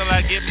 That's how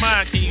I get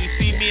mine. Can you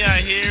see me? I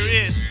hear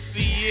it,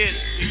 see it.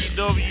 You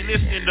know you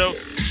listening though.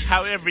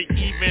 However,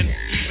 even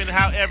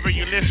however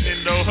you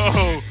listening though.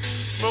 Oh,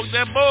 smoke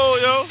that bowl,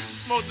 yo.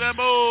 Smoke that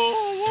bowl.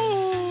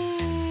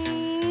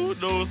 Woo.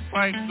 Those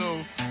spikes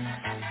though.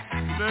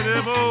 Let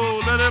it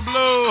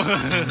blow.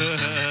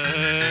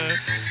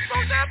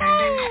 Smoke that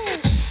bowl.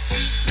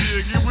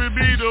 Yeah, get with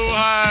me though,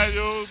 high,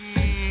 yo.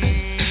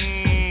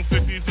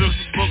 56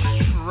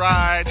 books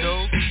ride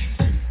though.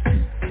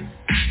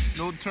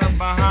 No turn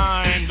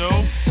behind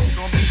though.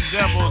 Gonna be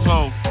devils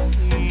ho.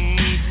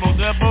 Smoke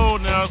that bowl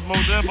now,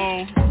 smoke that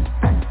bowl.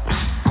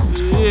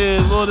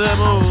 Yeah, smoke that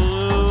bowl.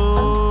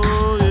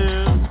 Oh,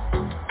 yeah.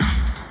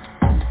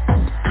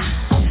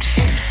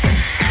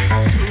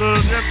 A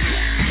little different.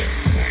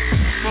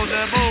 Smoke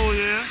that bowl,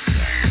 yeah.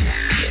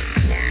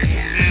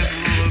 Dance a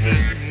little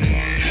bit.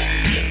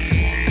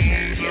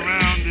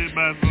 Surrounded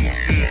by some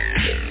shit.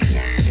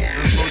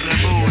 Smoke that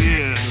bowl,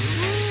 yeah.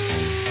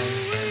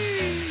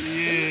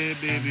 Yeah,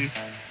 baby.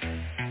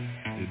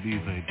 It be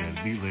like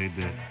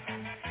that.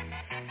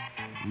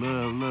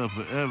 Love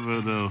forever,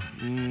 though.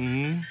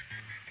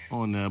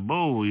 On that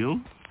bowl, yo.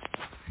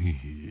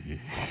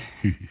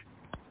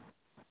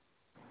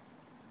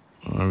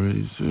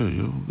 Already said,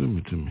 yo. Give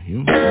me to me, yo.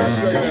 Yo,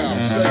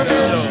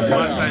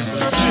 my type of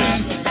shit.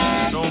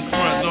 Don't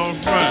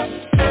front.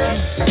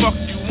 What the fuck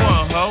you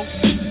want, ho?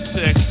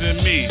 Texting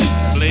me,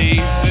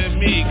 blazing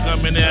me,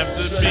 coming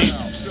after me.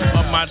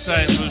 On my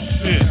type of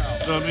shit.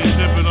 Gonna be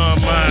sipping on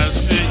my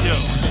shit, yo.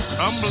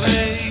 I'm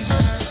blazed,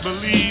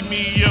 believe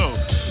me, yo.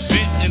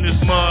 Fit in this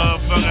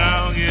motherfucker, I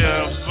don't give a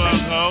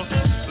fuck, ho.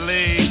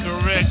 Laid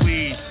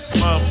correctly,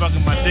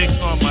 motherfucker, my dick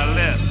on my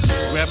left.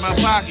 Grab my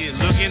pocket,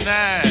 look in the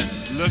eyes,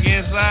 look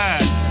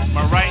inside.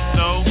 My right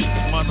though,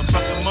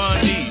 motherfucker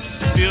money.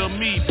 Feel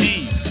me,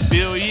 B,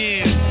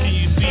 billions, can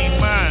you see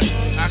mine?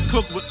 I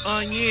cook with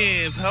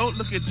onions, ho.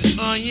 Look at the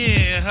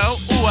onion, ho.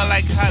 Ooh, I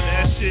like how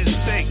that shit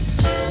tastes.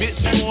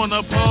 Bitch, you on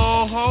a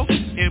pole, ho?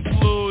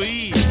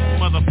 Employee,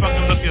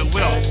 motherfucker, look at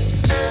wealth.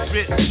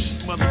 Rich,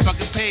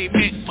 motherfucker,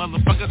 payment,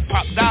 motherfuckers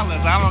pop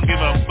dollars. I don't give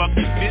a fuck,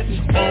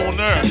 bitch.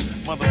 Owner,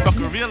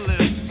 motherfucker, real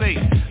estate.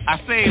 I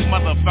say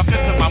motherfucker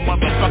cause my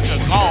motherfucker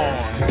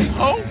gone,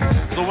 ho.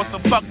 So what the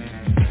fuck?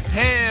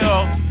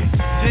 Hell,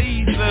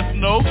 Jesus,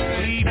 no.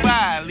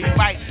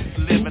 Levites,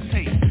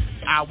 levitate.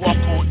 I walk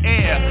on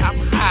air,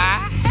 I'm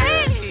high,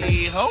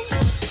 hey ho.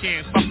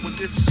 Can't fuck with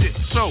this shit,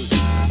 so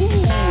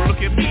ooh,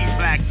 look at me,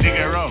 black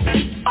nigga, oh.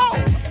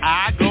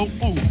 I go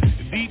ooh,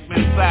 deep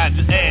inside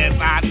your ass,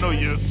 I know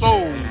your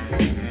soul.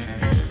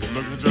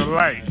 Look at your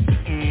light,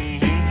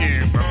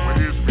 can't fuck with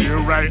this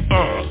real right,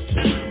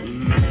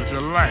 look at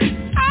your light,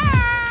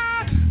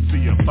 see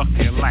your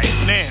fucking light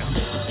now.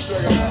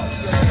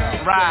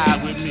 Ride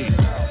with me,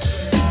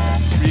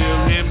 real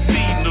MC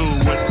know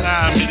what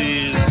time it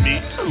is, me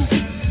too.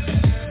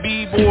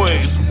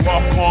 B-boys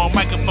walk on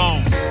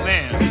microphones,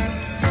 man.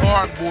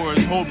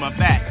 Cardboards hold my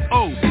back.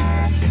 Oh,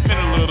 spin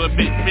a little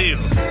bit real.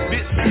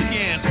 Bitch, you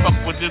can't fuck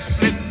with this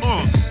flip.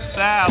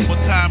 Style, what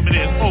time it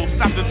is? Oh,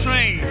 stop the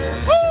train.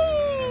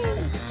 Woo!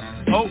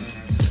 Hope.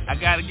 I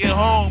gotta get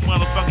home,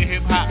 motherfucker,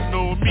 hip-hop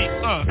know me,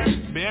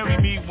 bury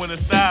me when the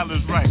style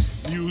is right.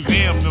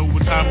 Museum know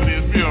what time it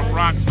is, real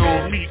Bronx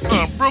know me,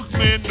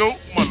 Brooklyn dope,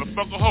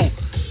 motherfucker, ho.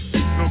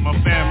 Know my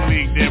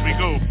family, there we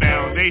go,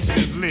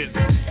 foundations lit.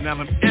 Now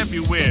I'm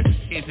everywhere,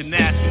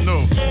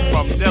 international,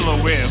 from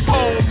Delaware,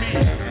 hold me.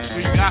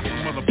 We got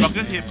some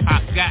motherfucker,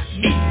 hip-hop got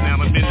me. Now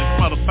I'm in this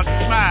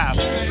motherfucking smile.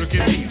 Look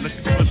at me, look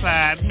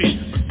beside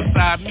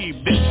me,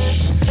 bitch,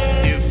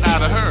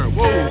 inside of her,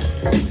 whoa.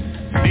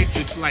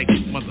 Matrix like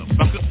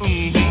motherfucker,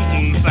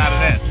 inside of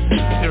that.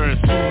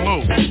 Terrorist sumo,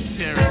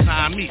 terrorist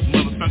time me,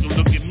 motherfucker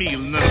look at me,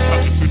 another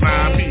fucker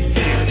remind me.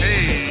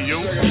 Hey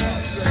yo,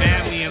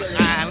 family and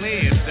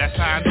islands, that's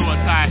how I know a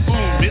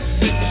typhoon, bitch.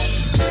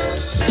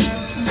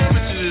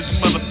 Switch to this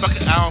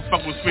motherfucker, I don't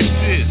fuck with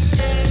switches.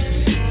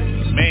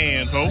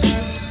 Man, ho,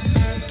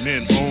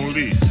 men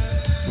only.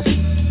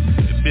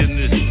 The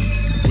business,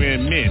 we're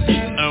men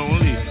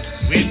only.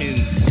 Women,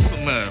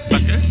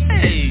 motherfucker.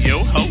 Hey yo,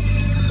 ho.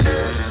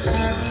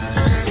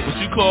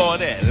 Call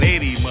that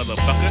lady,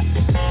 motherfucker.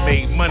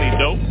 Make money,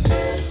 though.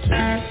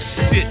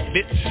 Shit,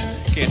 bitch.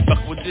 Can't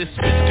fuck with this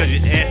switch, cause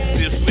your ass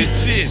is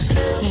switching.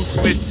 Who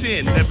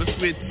switching? Never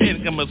switch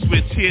in. I'm a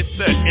switch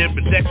hitter.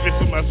 Ambidextrous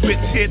for my switch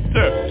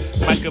hitter.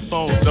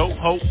 Microphone, though.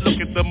 Hope, look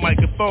at the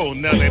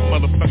microphone. Now they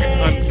motherfucking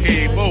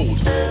uncabled.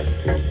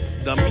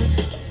 Dummy.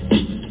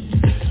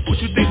 What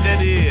you think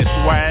that is?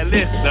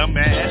 Wireless,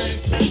 dumbass.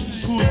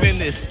 Who's in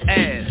this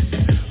ass?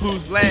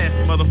 Who's last?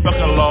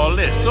 Motherfucker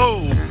lawless.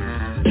 Oh.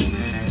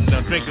 Now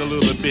drink a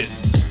little bit.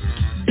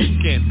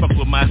 Can't fuck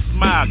with my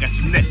smile, got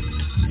your neck.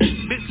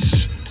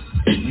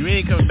 Bitch, you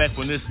ain't coming back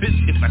from this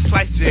bitch if I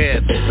slice your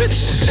ass, bitch.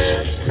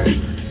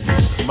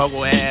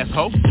 Muggle ass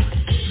hoe.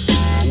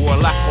 Wore a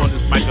lock on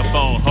this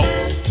microphone, hoe.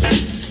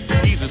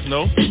 Jesus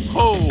no.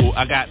 Ho,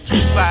 I got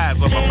two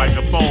sides of my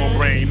microphone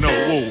brain, no.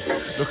 Whoa,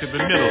 look at the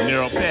middle,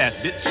 narrow path,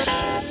 bitch.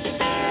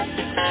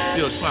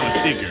 Still trying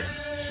to figure.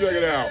 Check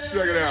it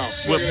out.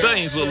 What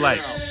billions look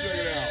like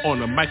on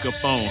the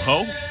microphone,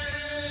 hoe.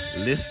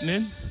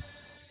 Listening,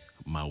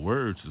 my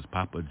words is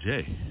Poppa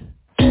J.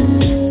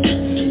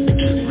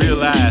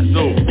 Realize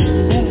though,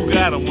 who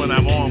got them when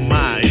I'm on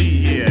mine?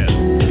 Yeah.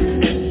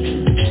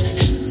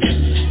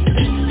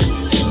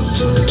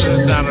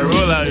 It's time to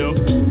roll out, yo.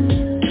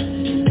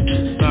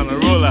 Time to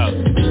roll out.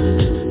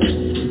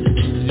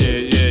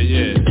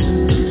 Yeah.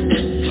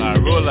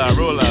 Alright,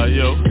 roll out,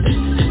 yo.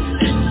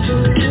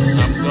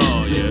 I'm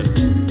gone,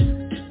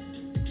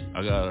 yeah.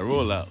 I gotta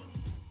roll out.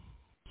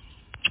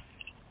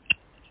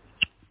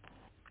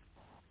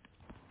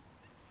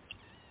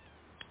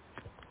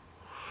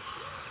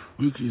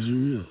 Rookies are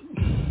real.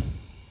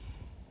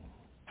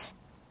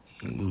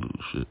 Little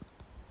shit.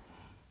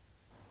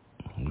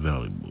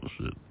 Valley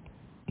bullshit.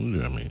 You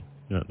hear me?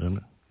 God damn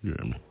it. You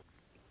hear me?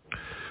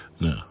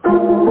 Now.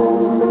 Yeah.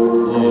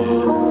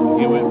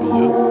 Get with me,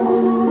 yo.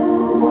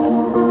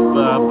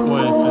 5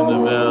 points in the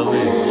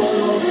valley.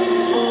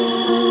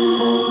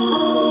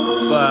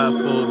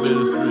 5-4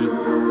 Bitter Street.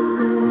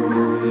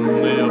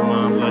 Leo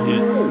moms I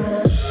hit.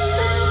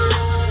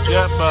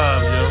 Got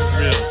Bob, yo.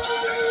 Real.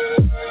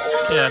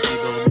 Kathy,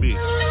 though, B.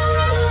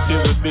 It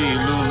would be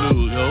Lulu,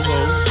 yo ho,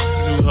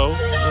 new ho.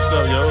 What's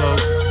up, yo ho?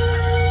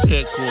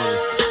 Headquarters,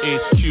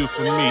 HQ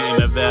for me in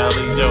the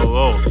valley, yo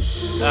ho.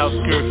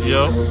 Outskirts,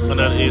 yo,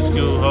 another HQ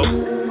ho.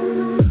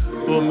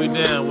 Pull me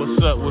down,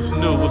 what's up, what's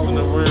new, what's in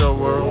the real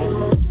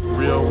world?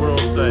 Real world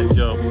site,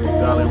 yo.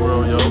 Valley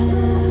world, yo.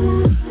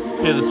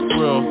 Hit a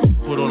squirrel,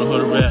 put on a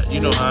hood rat, you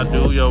know how I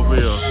do, yo,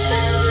 real.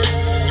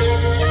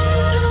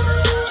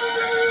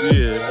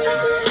 Yeah.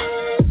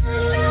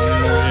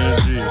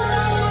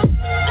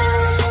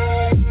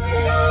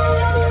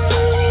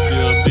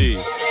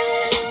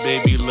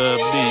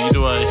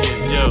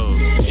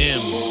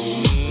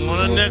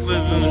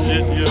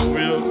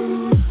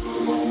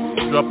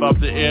 Drop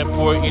off the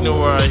airport, you know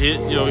where I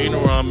hit, yo, you know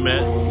where I'm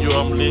at, yo,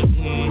 I'm lit,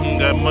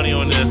 got money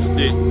on that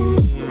stick,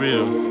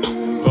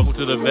 real. Welcome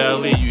to the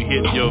valley, you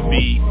hit your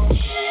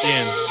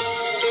V-N.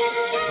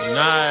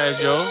 Nice,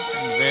 yo,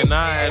 very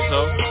nice,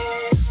 yo.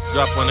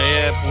 Drop on the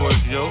airport,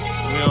 yo,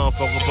 we don't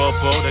fuck with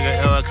Poppa, they got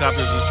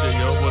helicopters and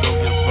shit, yo, we don't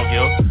give a fuck,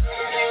 yo.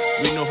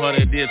 We know how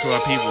they did to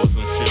our people and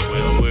shit,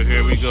 well,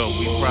 here we go,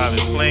 we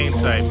private plane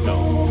type, yo.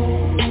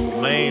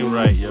 Plane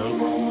right, yo.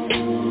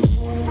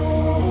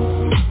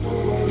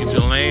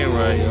 Lane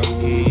right, yo.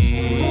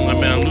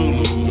 I'm at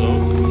Lulu, yo.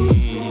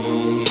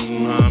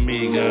 Mommy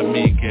got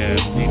me,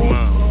 Cassie,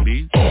 mom, B.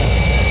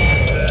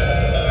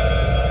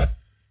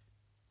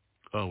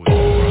 Oh, we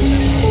brought that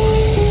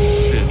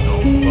shit,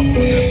 don't fuck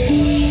with that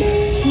bullshit.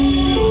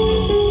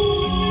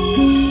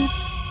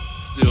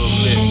 Still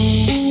lit.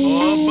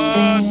 Oh, my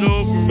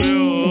dope,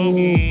 real.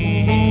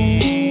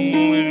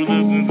 You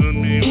listen to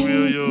me,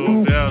 real, yo.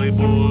 Valley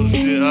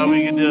bullshit. How we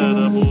get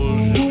that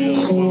bullshit? We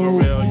don't fuck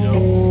around, yo.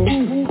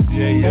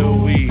 Yeah, yo,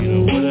 weed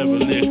or whatever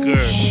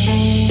liquor.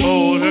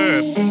 Hold her,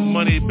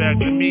 money back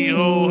to me,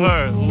 hold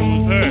her.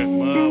 Who's her?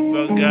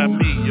 Motherfucker got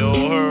me, yo,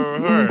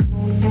 her.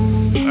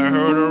 I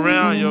heard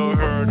around, yo,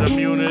 heard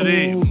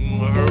immunity.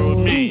 Heard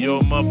me,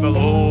 yo,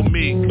 motherfucker, hold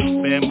me.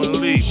 Family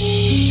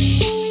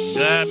family.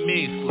 Got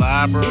me,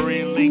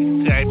 slobbery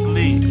leak type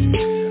leak.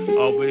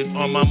 Always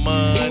on my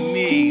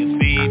money,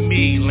 feed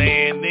me,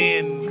 land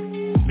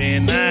in,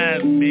 man,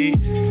 eyes me.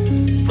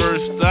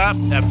 First stop,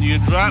 after you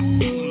drop,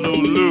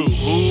 Lulu,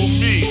 who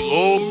me,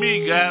 oh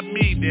me, got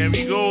me, there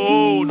we go,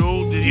 oh,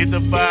 no, then hit the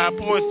 5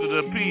 points to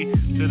the P,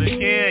 to the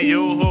can,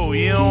 yo, ho,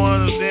 you don't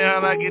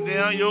understand how I get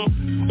down, yo,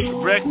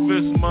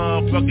 breakfast,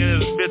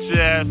 motherfucking bitch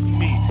ass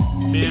me,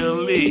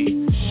 Billy.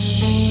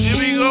 Here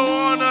we go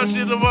on that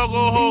shit, the fuck,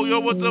 oh, ho, yo,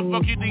 what the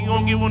fuck you think you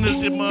gonna get on this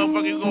shit,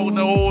 motherfucker, go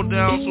the hold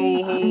down,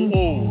 so, ho,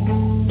 ho.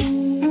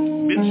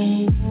 Bitch,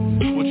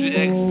 what your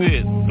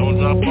exit? Don't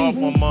drop off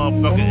on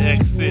motherfucking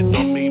exit.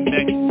 Don't be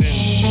nexting.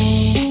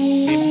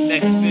 Be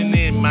nexting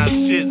in my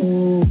shit.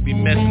 Be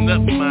messing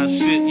up my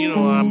shit. You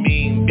know what I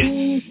mean,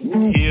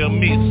 bitch. Hear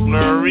me,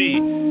 slurry.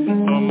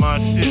 On my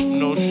shit,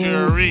 no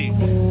sherry.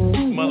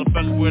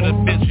 Motherfucker with a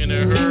bitch in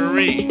a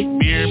hurry.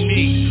 Beer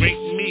me, drink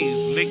me,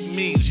 lick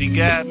me. She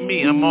got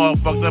me. I'm all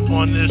fucked up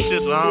on this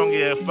shit, so I don't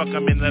give a fuck.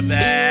 I'm in the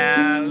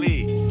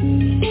valley.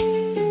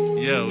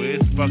 Yo,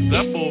 it's fucked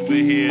up over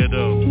here,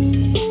 though.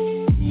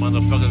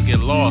 Motherfuckers get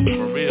lost,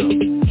 for real.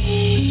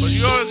 But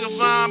you always can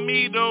find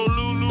me, though,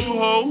 Lulu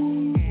Ho.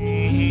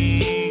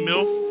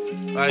 Milf,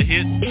 I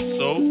hit,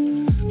 so.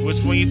 Which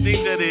one you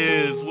think that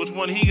is? Which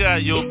one he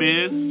got, yo,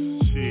 biz?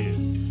 Shit.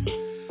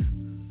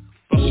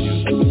 Fuck you.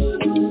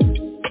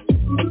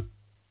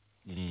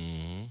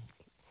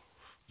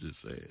 Just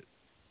say it.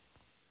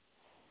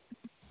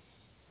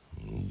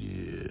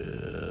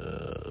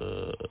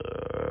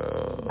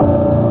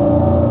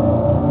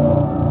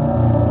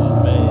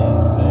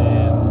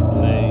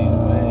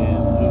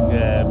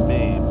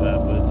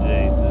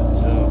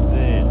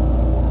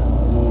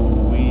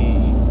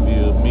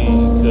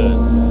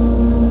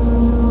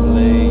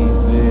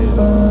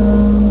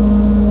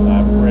 I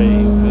pray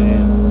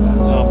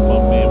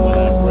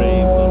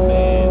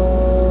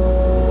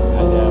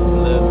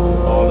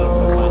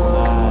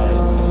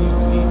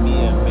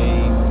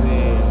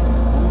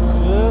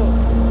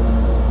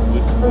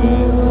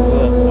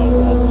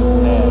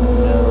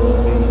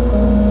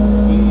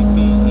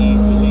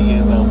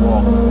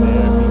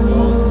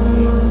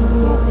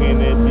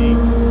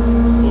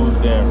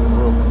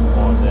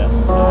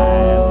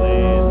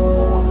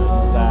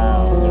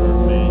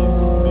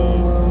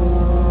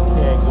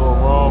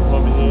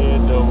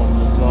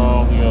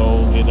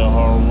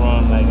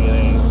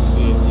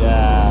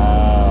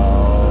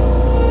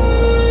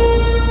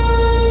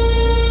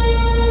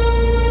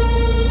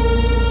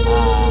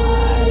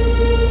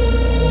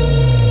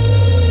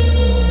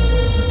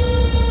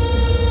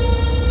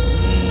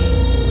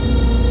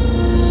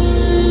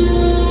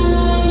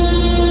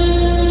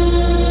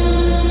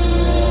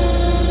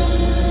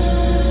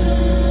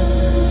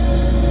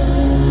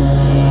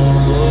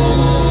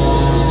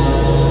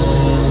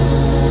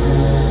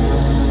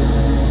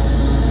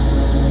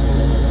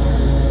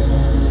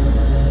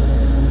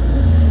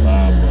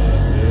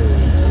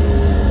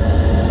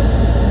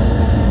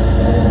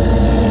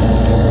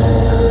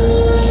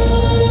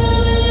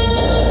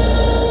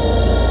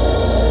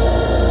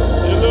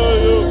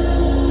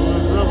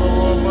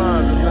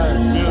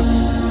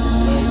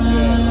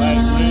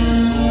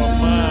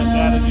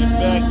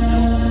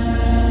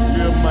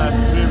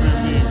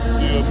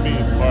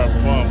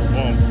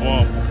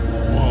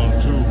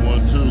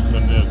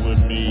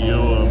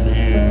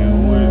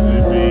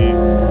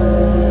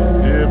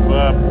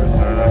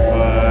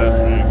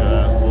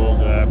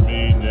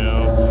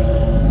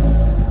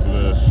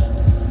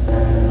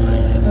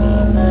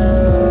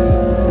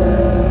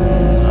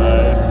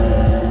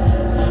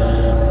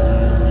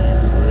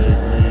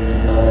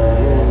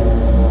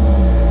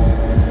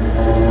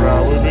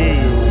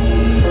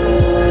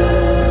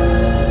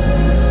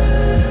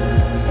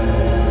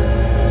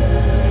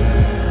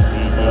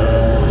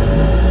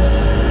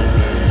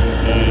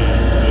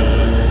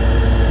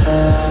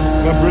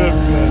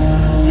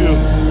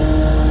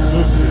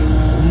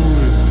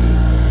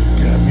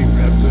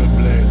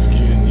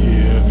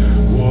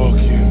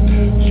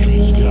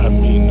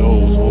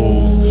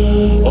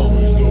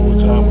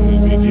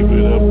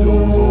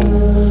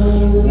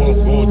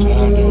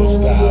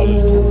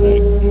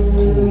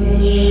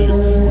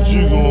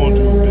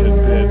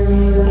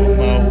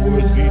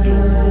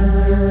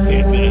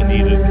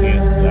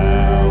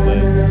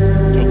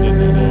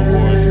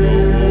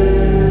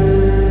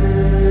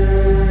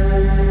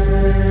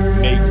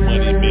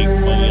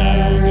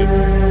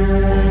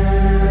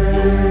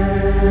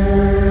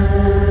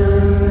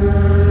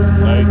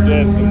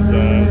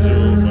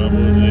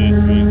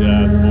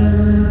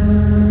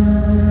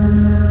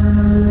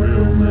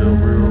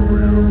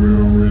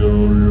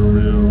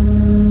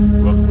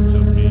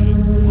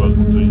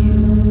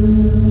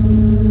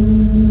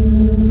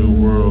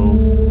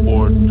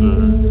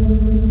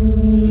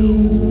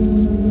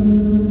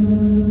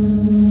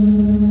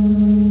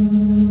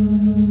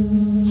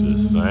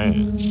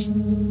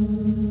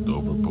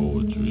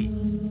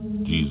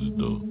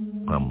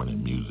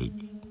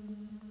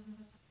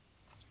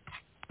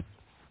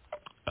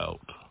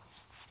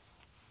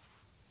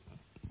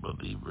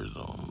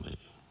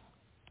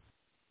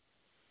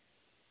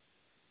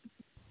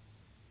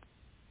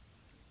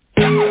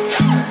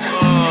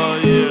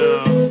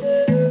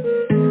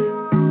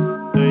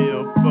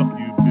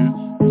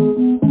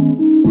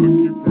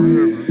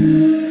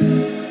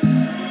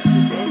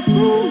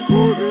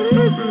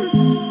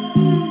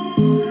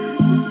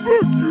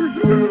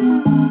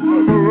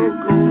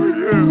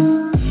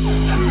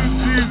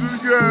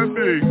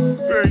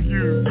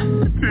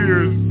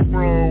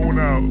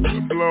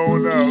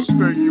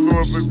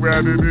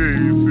around in here,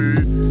 you see.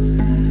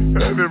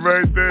 Heaven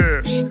right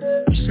there.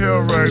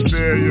 Hell right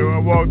there, yo. I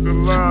walked the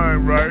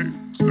line, right?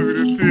 Look at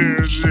the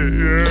tears, shit.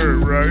 You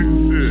heard, right?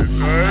 Shit.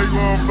 I ain't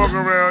gonna fuck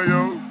around,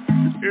 yo.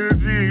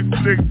 Energy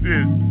slick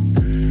shit.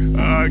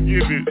 I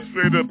give it.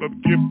 Straight up,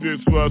 I'm gifted,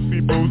 so I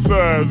see both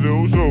sides,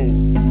 yo. So,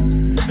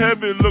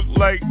 heaven look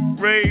like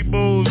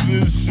rainbows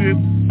and shit.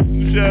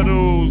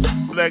 Shadows,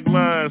 black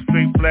lines,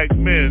 straight black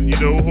men, you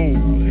know who?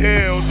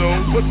 Hell no.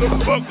 What the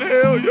fuck,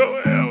 hell,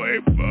 yo? Hell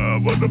ain't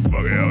fun. What the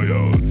fuck, hell,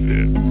 yo?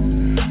 Shit.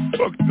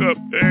 Fucked up.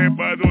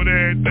 Everybody doing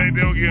everything.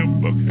 They don't give a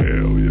fuck.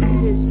 Hell, yo.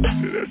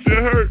 Shit, that shit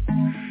hurt.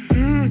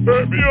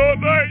 Hurt me all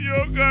night, yo.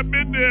 Got me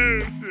there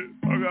and shit.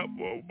 I got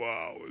 4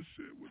 hours.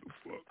 Shit, what the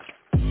fuck?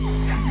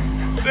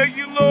 Thank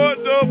you, Lord,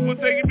 though, for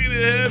taking me to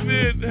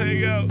heaven to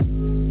hang out.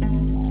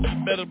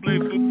 Better place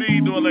for me,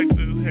 do I like this?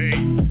 Hey,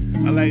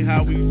 I like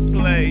how we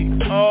play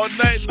all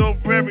night, no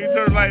forever,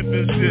 eternal life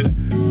and shit.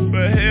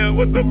 But hell,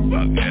 what the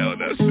fuck, hell,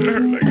 that shit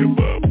hurt like a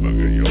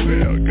motherfucker, yo,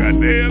 hell,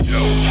 goddamn,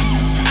 yo.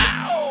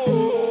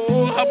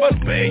 Ow, how much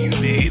pain you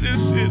need this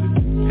shit?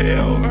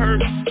 Hell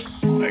hurts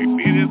like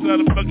being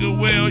inside a fucking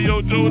well,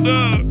 yo, Joe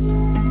Dub.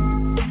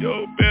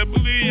 Yo,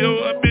 family, yo,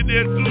 I've been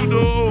there too,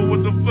 though.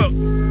 What the fuck?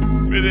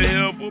 Been in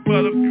hell for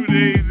about a few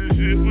days and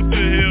shit. What the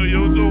hell,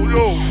 yo, Joe,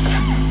 yo?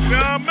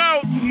 Now I'm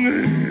out.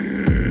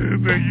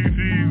 Thank you,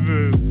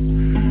 Jesus.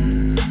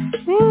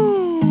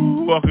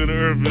 Woo. Walking the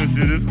earth and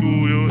shit, it's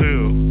cool, yo,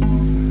 hell.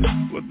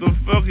 What the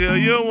fuck, hell,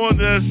 you don't want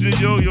that shit,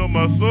 yo,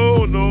 my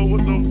soul, no,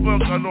 what the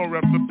fuck, I know I'm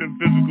wrapped up in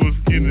physical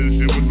skin and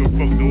shit, what the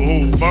fuck, no,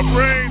 hold my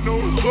brain, no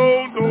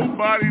soul, no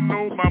body,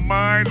 no, my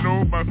mind,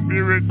 no, my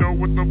spirit, no,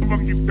 what the fuck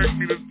you expect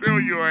me to tell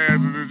your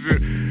asses and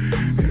shit,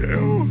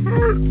 hell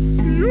hurts,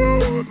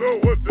 yo, know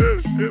what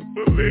this shit,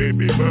 believe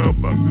me,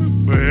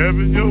 motherfuckers, for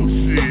heaven, yo,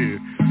 shit,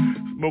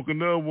 smoke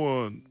another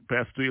one,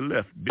 pass to your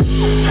left, bitch,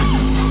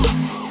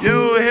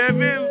 yo,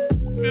 heaven,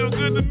 feel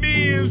good to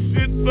me and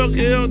shit, fuck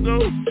hell no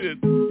shit.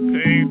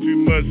 Pain too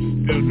much,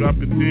 still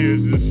dropping tears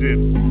and shit.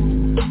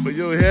 But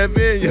yo,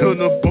 heaven, yo,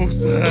 no both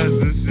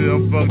sides and shit.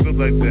 I'm fucked up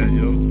like that,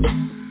 yo.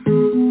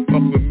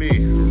 Fuck with me,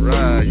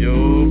 right,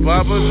 yo.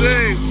 Poppa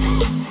James,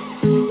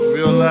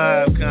 real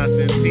live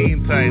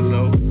Constantine type,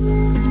 though.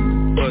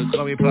 But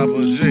call me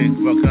Poppa J,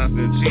 fuck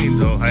Constantine,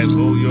 though.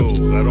 Hypo, yo,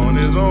 got on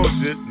his own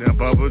shit. Now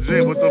Poppa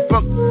J, what the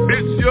fuck,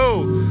 bitch,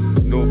 yo?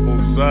 No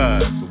both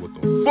sides, so what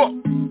the fuck?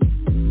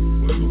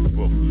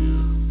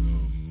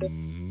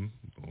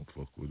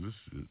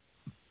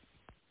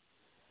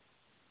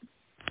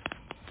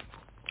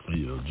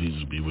 Yo,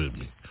 Jesus be with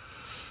me.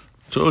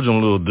 Told you I'm a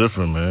little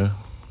different, man.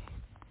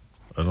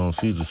 I don't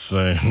see the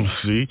same,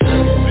 see?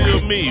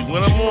 Feel me,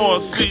 when I'm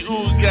on, see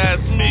who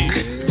got me.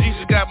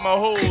 Jesus got my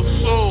whole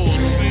soul,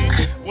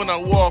 see? When I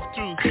walk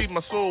through, see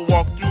my soul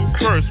walk through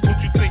first. What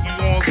you think you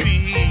gonna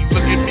see?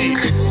 Look at me,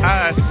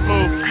 eyes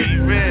smoky,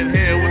 red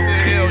hair, what the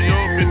hell,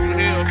 yo? Been through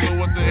hell, so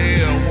what the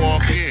hell?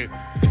 Walk in.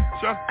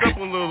 Chucked up a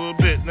little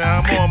bit,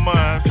 now I'm on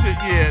mine. Shit,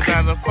 yeah,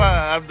 9 to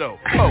 5, though.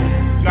 Oh,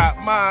 got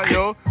mine,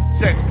 yo.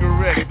 Check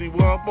correctly,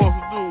 what I'm supposed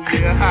to do,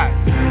 yeah, hot.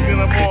 Then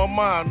I'm on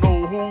mine,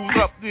 know who's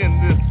up in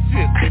this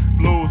shit.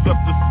 Blows up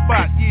the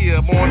spot,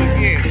 yeah, I'm on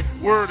again.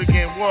 Word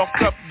again, walk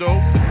up,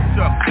 though.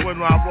 Chuck, when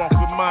I walk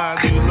with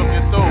mine, you look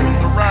at those,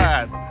 the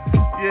ride.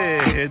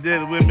 Yeah, and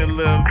then women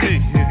love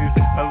me.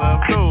 I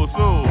love those,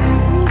 so.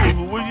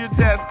 Ooh, where your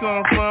tats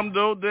come from,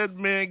 though? That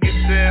man get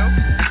down.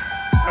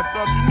 I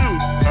thought you knew.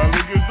 I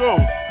look at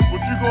those. What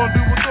you gonna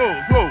do with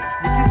those? Those.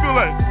 What you feel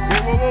like?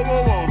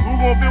 Whoa. Who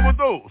gonna be with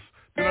those?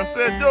 Then I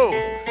said those.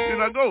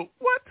 Then I go,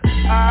 what?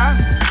 I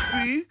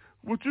see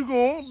what you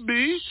gonna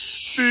be.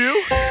 Feel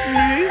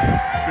me.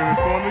 Then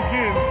it's on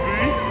again,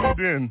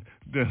 see?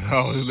 Then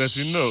I'll let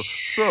you know.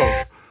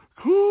 So,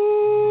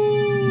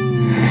 cool.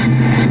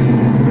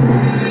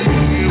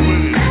 Get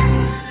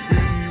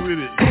with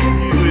it.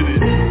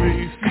 Then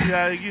you see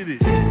how you get it.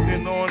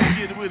 Then on and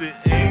get with it.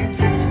 Ain't you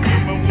see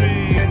my way?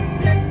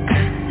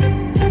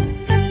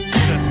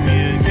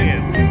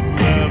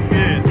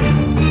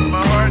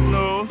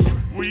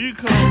 You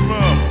come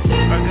from,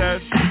 I got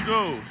you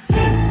go,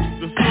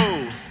 the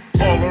soul,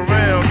 all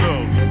around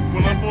though.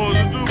 What I'm supposed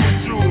to do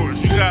with yours,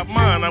 you got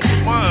mine, I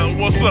with mine,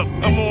 what's up,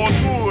 I'm on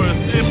tours.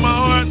 In my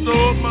heart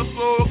though, my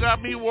soul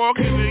got me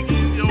walking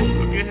again, yo,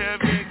 look at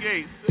heaven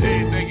gates,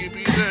 anything you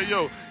be there,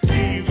 yo,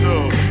 keys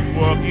though,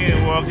 walk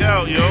in, walk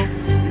out, yo,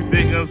 you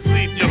think I'm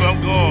asleep, yo,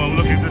 I'm gone,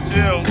 look at the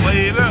shell,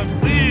 laid up,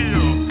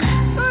 wheel,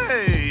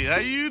 hey,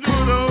 how you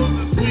doing though,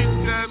 the sweet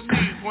got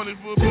me,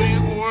 24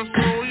 billion more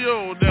soul,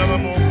 yo, now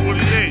I'm on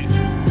 48,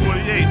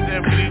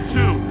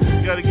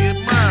 72. Gotta get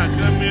mine,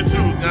 come in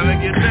too. Gotta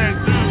get back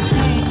to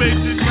who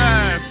makes it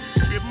live.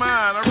 Get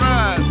mine, I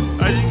ride.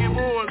 How you get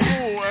more and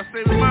more? I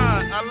stay with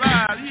mine, I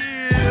lied.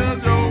 Yeah,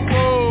 go,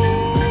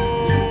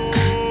 whoa.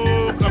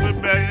 Coming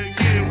back and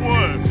get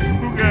one.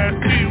 Who got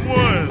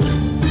C1?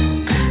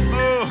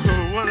 Oh,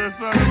 what a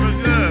son of a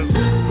gun.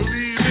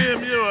 Believe him,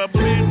 yo, I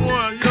believe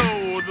one. Yo,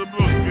 the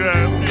book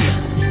got me.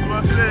 So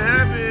I said,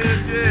 happy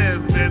as jazz,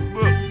 red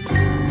book,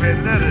 red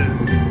letters.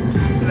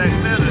 Black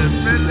letters,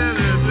 red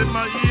letters in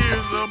my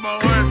ears, on my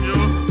heart,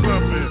 yo.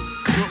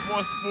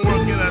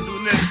 I do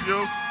next,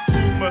 yo?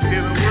 You must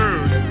hear the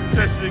words.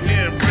 Touch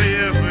again, pray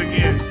ever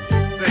again.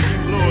 Thank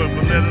you, Lord,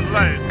 for letting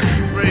life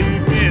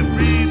breathe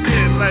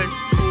in, life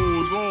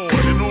goes on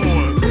and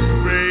on.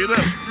 Straight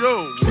up,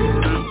 yo,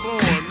 word is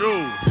born, yo.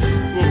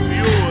 Go for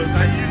yours,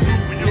 how you do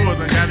for yours?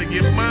 I gotta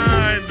get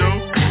mine,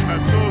 though. I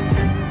told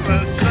you,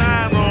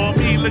 sunshine on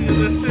me, look at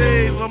the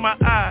shades on my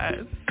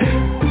eyes.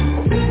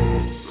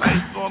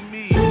 Lights on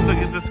me, look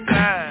at the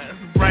skies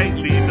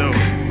brightly, though.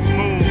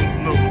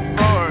 Moon, no,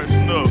 stars,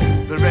 no,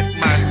 direct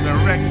my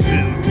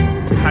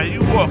direction. How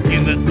you walk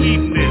in the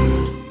evening?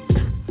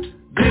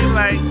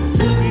 Daylight,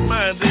 see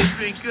mine, they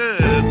think good.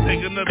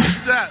 Take another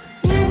shot.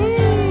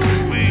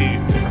 Woo-wee.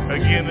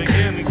 Again. They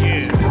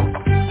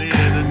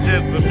had a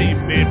jet for me,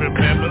 baby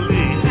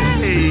family.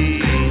 Hey,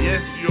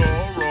 yes,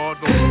 you're all.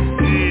 Don't be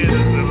scared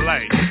of the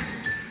light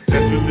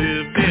that you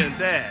live in.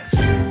 Dash,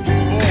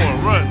 move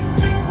on,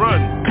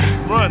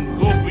 run,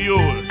 go for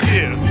yours.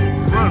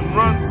 Yeah, run.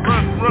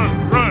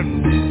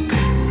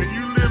 When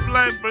you live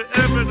life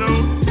forever,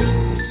 though,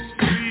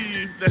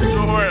 believe that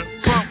your heart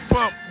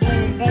pump,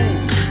 boom.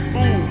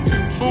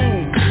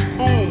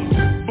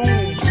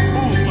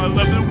 I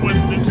love it when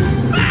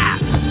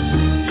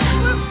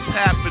what's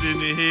happening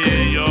in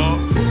here, y'all?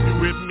 You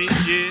with me,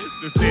 yeah?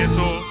 The stand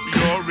tall for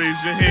y'all,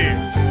 raise your hand.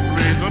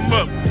 Raise them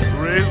up.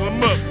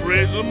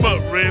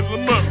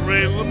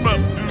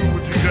 Do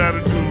what you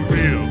gotta do,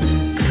 real.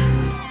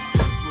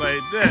 It's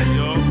like that,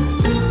 y'all.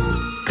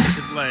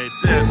 It's like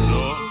that,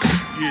 y'all.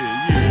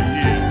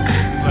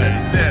 Yeah. It's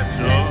like that,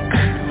 y'all.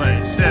 It's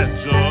like that,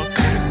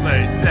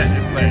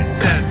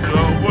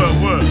 y'all.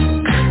 What?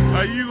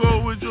 How you go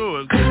with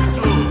yours?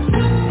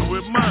 And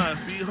with mine,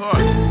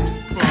 sweetheart.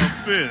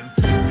 Pump in.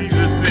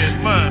 Jesus said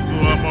mine, so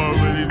I'm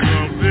already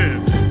jumped in.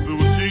 So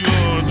what you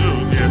gonna do?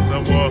 Yes, I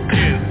walk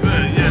in.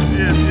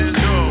 Yes,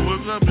 yo.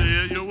 What's up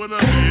here? Yo, what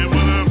up here?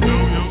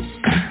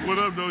 What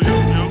up, though, yo?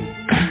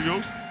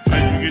 How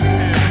you get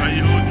down? How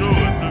you hold yours?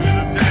 Look at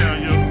it down,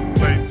 yo.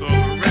 Lights all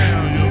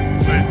around, yo.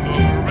 So I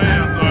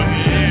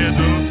can hear,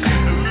 though.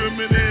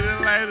 Illuminated,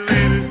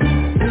 light-lated.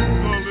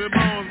 All the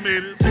bones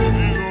made it. What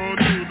you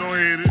gonna do? Don't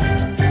hate it.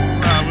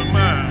 Ride with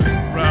mine.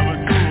 Ride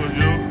with yours,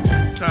 yo.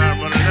 Time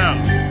running out.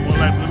 One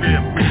life to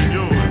live. Free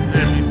yours.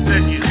 Every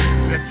second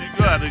that you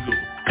gotta go.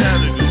 Get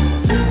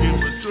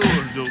for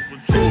yours, yo.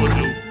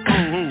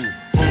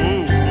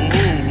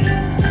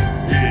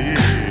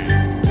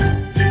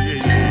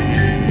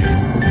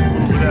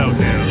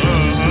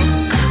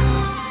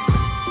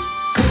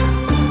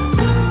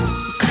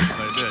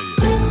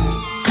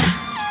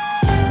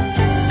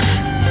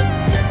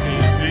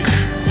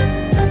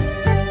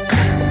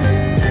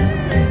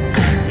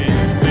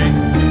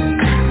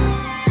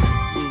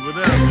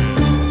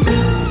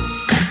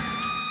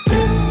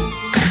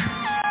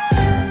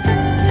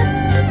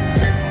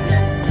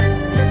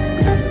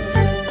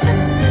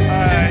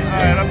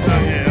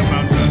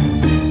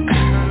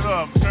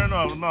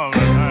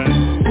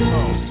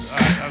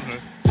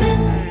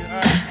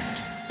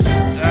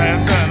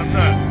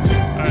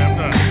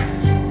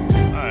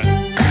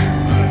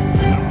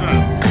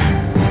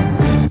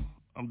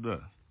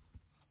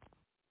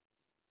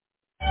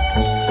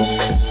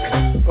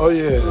 Oh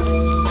yeah,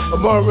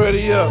 I'm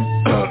already up.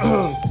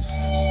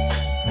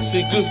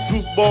 See, good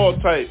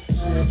goofball type. See,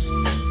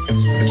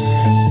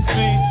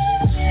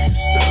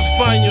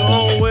 find your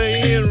own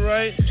way in,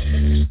 right?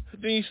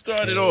 Then you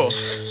start it off.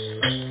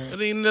 And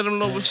then you let them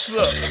know what's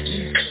up.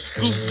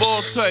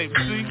 Goofball type,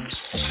 see?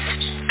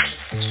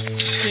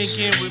 Sink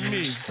in with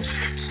me.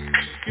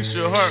 Get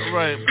your heart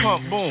right,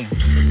 pump, boom.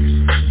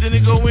 Then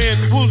it go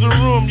in, who's the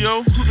room,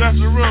 yo? Who got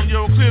the room,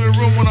 yo? Clear the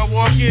room when I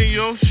walk in,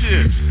 yo,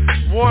 shit.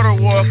 Water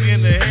walk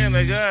in the hand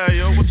of God,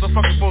 yo. What the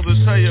fuck I'm supposed to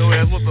tell your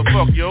ass? What the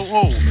fuck, yo?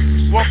 Oh,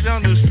 walk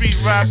down the street,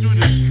 ride through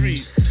the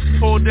street.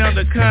 Hold down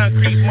the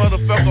concrete,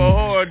 motherfucker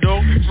hard,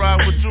 though.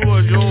 Ride with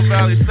yours, yo,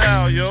 Valley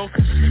style, yo.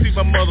 See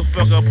my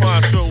motherfucker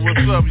Poncho,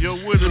 what's up, yo?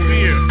 With a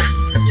beer.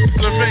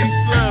 Survey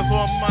subs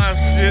on my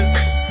shit.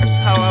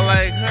 How I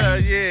like her,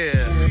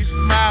 yeah. She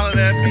smiling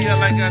at me, I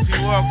like how she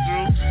walk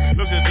through.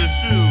 Look at the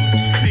shoes,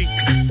 see,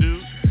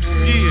 dude.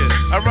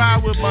 Yeah, I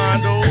ride with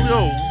mine, though,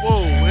 yo.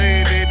 Whoa,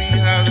 hey, baby,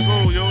 how's it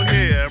go, yo?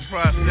 Yeah,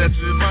 process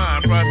is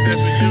mine, process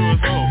is yours,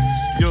 oh.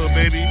 Yo,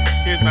 baby,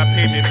 here's my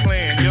payment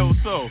plan, yo,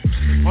 so.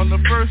 On the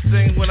first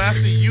thing, when I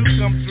see you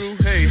come through,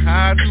 hey,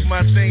 how I do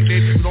my thing,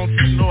 baby, don't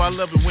you know I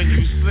love it when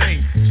you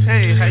sing.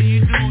 Hey, how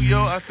you do,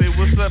 yo? I say,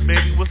 what's up,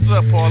 baby, what's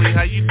up, Paulie,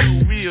 how you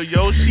do, real,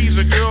 yo? She's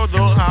a girl,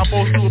 though, how I'm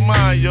supposed to do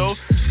mine, yo?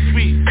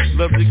 Sweet,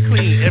 love to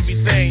clean,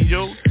 everything,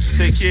 yo.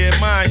 Take care of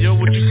mine, yo,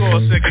 what you call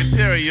a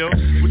secretary, yo?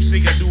 What you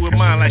think I do with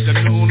mine like a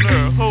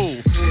nooner?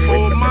 Hold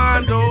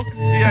mine, though,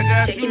 yeah, I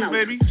got you,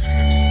 baby.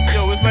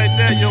 Yo, it's like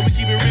that, yo, we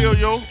keep it real,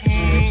 yo.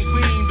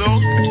 Clean, though,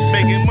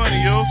 making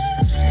money, yo.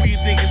 What you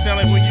think it sound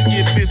like when you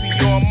get busy,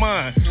 you're on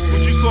mine?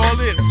 What you call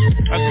it? I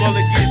call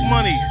it get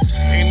money.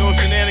 Ain't no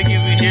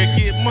shenanigans in here,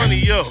 get money,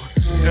 yo.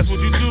 That's what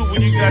you do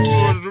when you got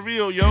yours the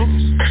real, yo.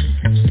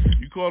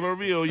 You call her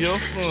real, yo.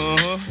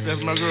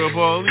 That's my girl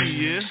Paulie,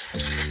 yeah.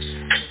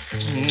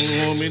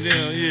 Hold me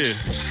down, yeah.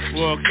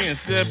 Walk in,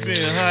 step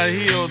in, high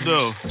heel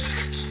though.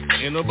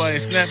 Ain't nobody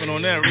snapping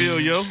on that real,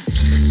 yo.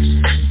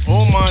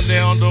 Hold mine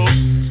down though.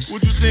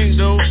 What you think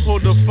though?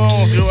 Hold the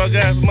phone, yo. I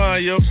got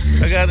mine, yo.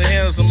 I gotta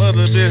handle some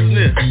other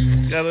business.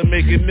 Gotta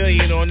make $1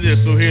 million on this,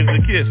 so here's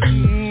the kiss.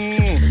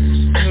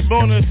 The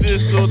bonus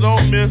is, so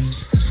don't miss.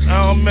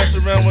 I don't mess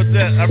around with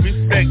that. I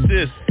respect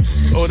this.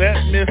 Oh,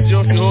 that miss,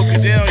 yo, she hold me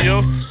down,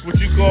 yo. What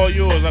you call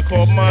yours? I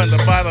call mine the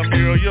bottom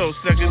hero, yo.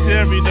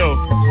 Secretary, though.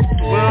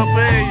 Well,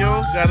 pay,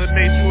 yo. Gotta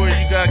make sure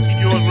you gotta keep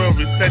yours well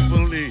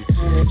respectfully.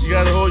 You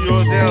gotta hold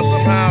yours down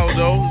somehow,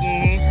 though.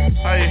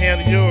 How you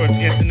handle yours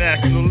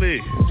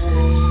internationally.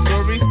 So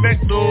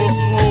respect those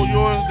who hold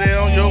yours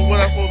down, yo. What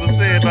I'm supposed to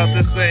say about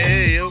this thing,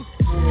 hey, yo.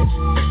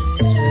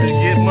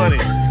 Get money.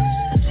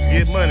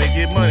 Get money,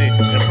 get money.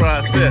 The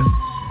process.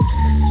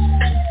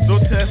 No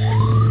test.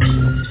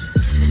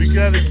 We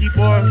gotta keep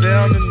ours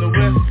down in the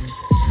west.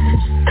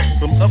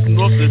 From up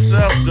north to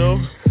south, though.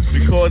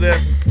 We call that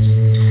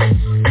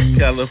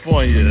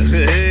California.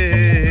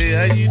 Hey,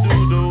 how you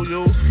do, though,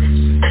 yo?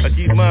 I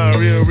keep mine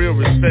real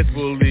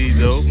respectfully,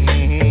 though.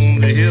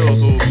 The hills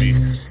hold me.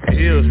 The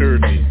hills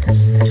hurt me.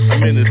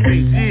 I'm in the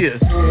streets, yeah.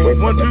 1,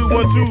 2, 1, 2.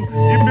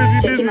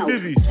 Get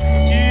busy.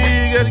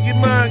 Yeah, you gotta get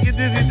mine. Get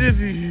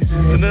dizzy.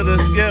 Another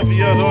scab for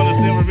y'all don't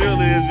understand what real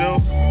is, yo.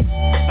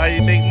 How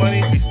you make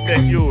money?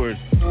 Respect yours.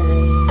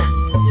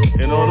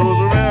 And all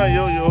those around,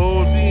 yo, your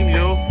whole team,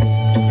 yo.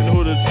 You know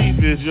who the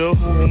chief is, yo. I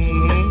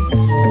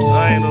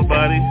ain't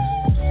nobody.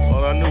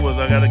 All I knew was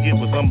I gotta get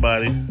with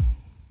somebody.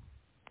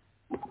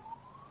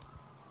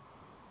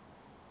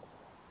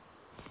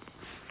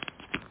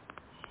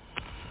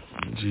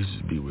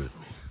 Jesus be with me.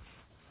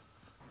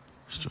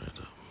 Straight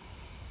up.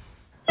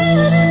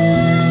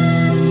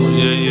 Oh,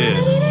 yeah.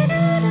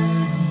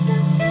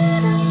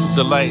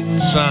 The light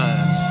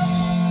shines.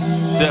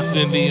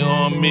 Definitely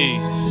on me.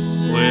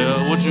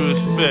 Well, what you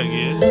expect,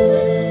 yeah?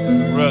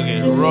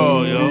 Rugged,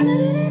 raw, yo.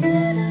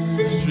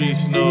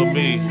 Streets know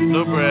me.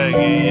 No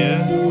bragging,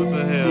 yeah? What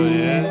the hell,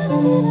 yeah?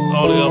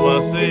 Only on my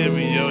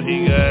Savior, yo.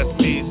 He got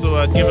me, so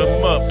I give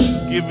him up.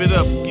 Give it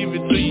up, give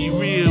it to you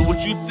real. What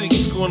you think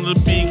it's gonna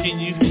be, can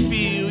you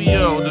feel,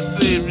 yo? The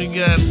Savior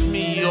got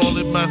me, all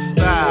in my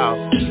style.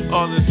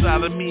 All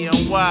inside of me,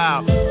 I'm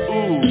wild.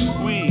 Ooh,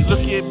 look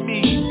at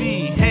me,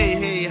 be.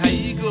 Hey, how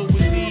you go with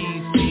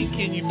these? See,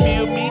 can you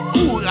feel me?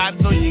 Ooh, I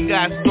know you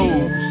got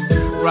souls.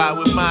 Ride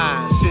with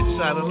mine, shit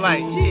shining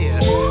light, yeah.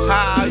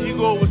 How you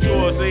go with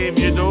yours,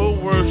 Savior, though?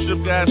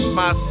 Worship got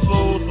my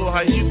soul, so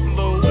how you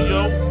flow,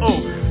 yo?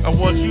 Oh, I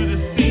want you to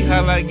see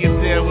how I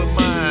get there with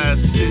mine.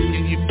 Shit,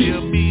 can you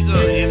feel me? In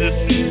the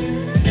street,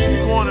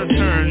 corner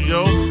turn,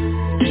 yo.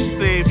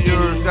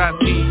 Savior's got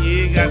me,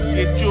 yeah, got to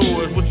get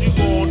yours. What you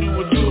gonna do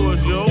with yours,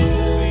 yo?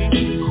 See?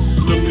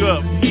 Look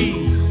up, he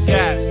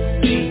got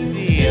me,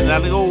 then. I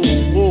go,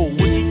 whoa,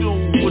 what you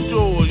doing with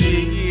yours?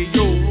 Yeah,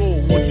 yo,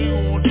 whoa, what you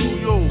gonna do,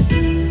 yo?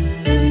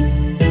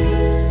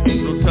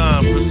 No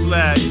time for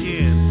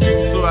slacking,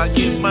 so I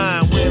get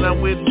mine when I'm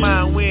with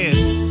mine when,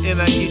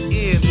 and I get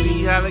in,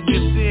 see how I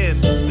get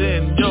in,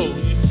 then, yo,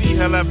 you see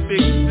how I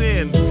fix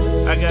in.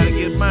 I gotta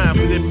get mine,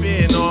 put it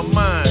in on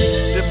mine.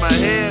 Dip my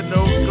head,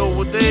 no, go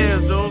with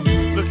theirs, though.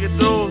 Look at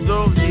those,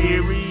 though.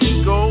 Here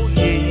we go.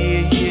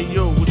 Yeah,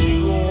 yo. What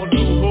you gonna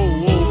do?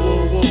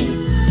 Whoa.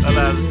 A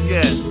lot of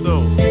scat,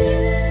 so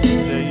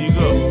there you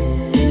go.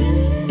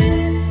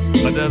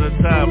 Another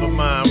time of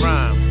mine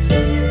rhyme.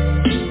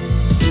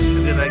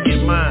 And then I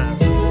get mine.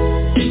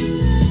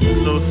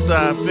 No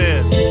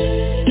stopping.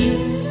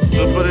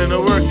 So put in the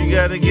work, you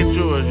gotta get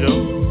yours, yo.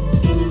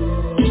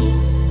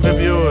 Flip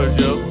yours,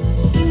 yo.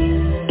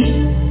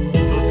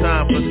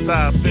 Time for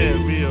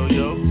stopping, real,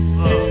 yo.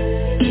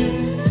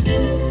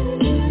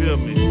 Feel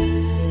me?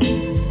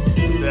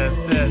 That's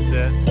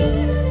that.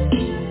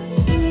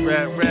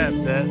 Rap,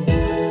 that.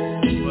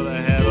 Well, I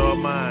had all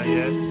mine,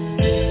 yeah.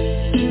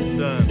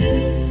 Done.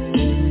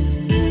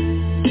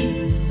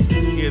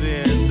 Get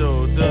in,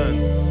 though, done.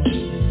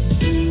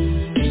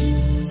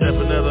 Step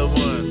another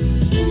one.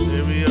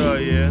 Here we are,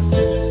 yeah.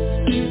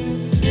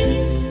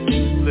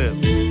 Flip.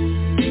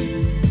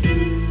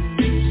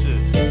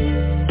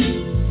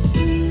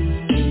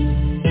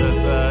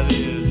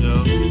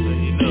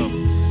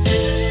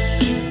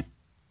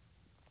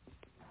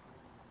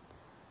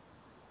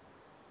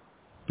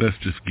 Let's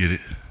just get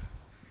it.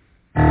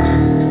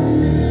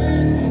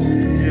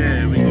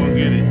 Yeah, we gonna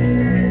get it.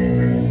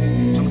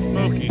 I'm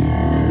smoky.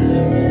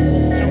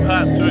 Too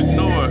hot to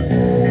ignore.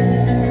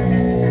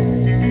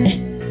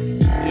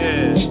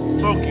 Yeah,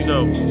 smoky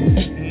though.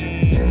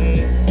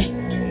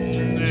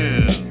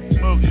 Yeah,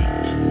 smoky.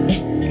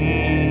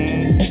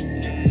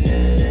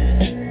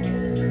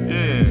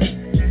 Yeah.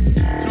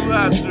 Too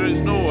hot to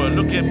ignore.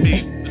 Look at me.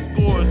 The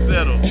score is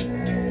settled.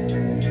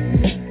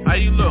 How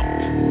you look?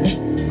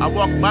 I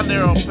walk my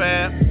narrow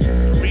path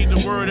to read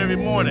the word every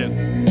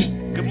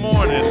morning. Good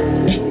morning.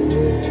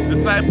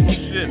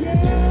 Discipleship.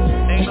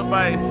 Ain't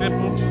nobody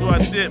simple, so I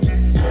dip.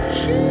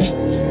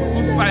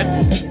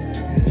 Disciple.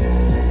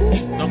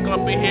 Don't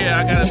come in here,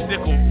 I got a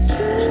sickle.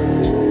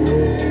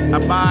 I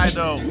buy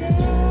though.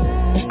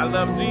 I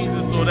love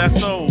Jesus, so that's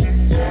soul.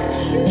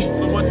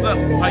 So what's up?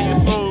 How your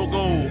soul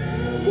go?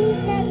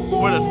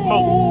 Where the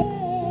smoke?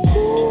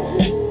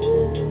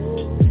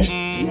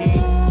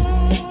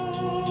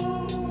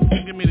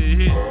 Give me the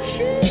hit.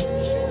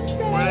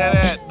 Where that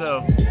at,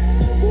 though?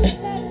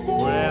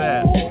 Where that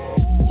at?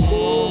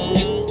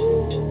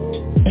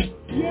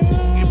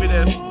 Give me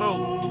that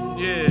smoke.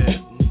 Yeah.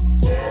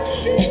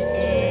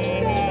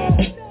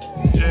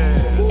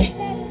 Yeah.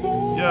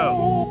 Yo.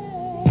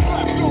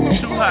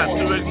 Too hot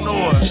to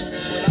ignore.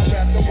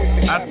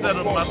 I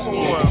settled my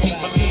score.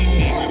 Believe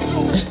me.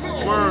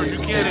 Word you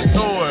can't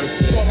ignore.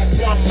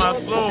 From my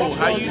soul.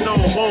 How you know?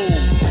 Whoa.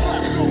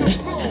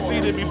 You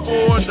seen it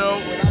before,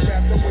 though.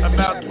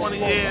 About 20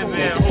 years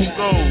in, who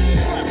goes?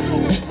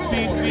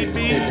 PCB,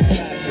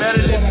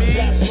 better than me,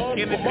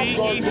 can it be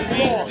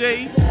ECJ?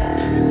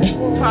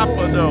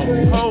 Poppa though,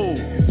 ho.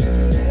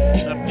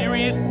 A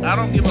period, I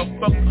don't give a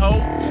fuck, ho.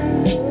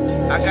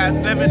 I got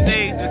 7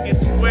 days to get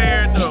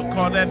squared though,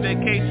 call that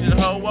vacation,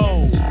 ho,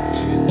 whoa.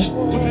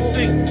 What you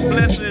think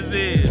blessings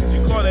is? You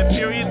call it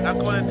period, I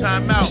call it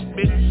time out,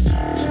 bitch.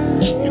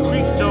 You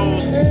creep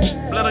those,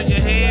 blood on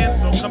your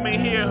hands, so come in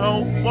here,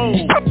 ho, whoa.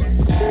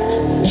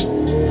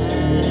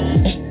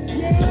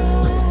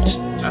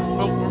 I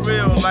spoke for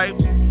real life.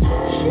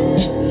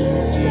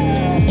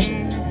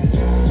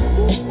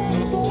 No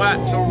spot,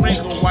 no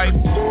wrinkle, wife.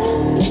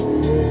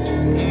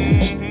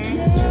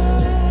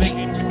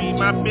 Thinking you be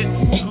my bitch,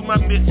 who my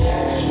bitch?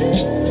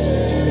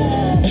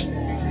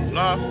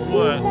 Lost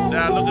one,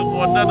 now looking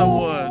for another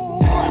one.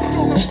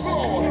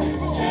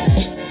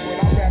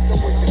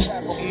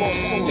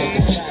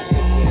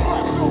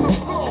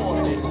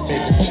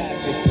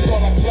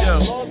 Yo,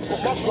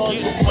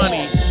 get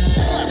money.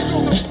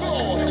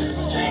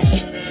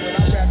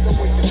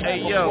 Hey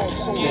yo,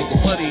 get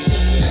money.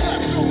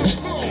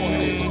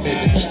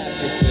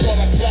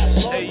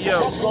 Hey yo,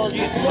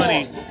 get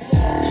money.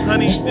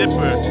 Honey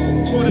dipper,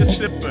 who the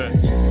sipper?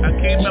 I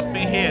came up in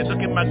here, look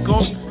at my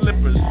golden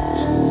slippers.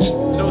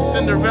 No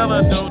Cinderella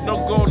though, no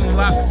golden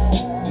locks.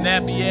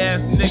 Nappy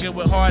ass nigga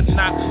with hard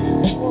knocks.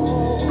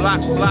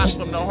 Block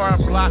from the hard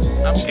block.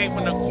 I came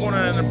from the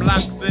corner in the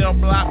block, sale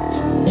block.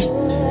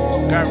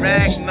 Got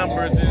rag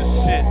numbers and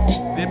shit.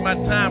 Did my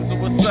time, so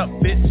what's up,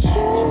 bitch?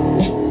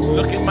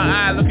 Look at my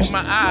eye, look at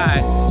my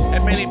eye. How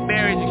many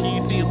berries can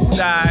you see who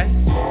died?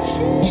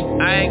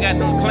 I ain't got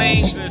no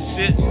claims and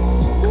shit.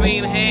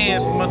 Clean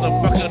hands,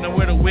 motherfucker, know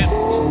where to whip.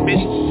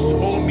 Bitch,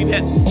 hold me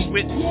that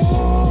switch.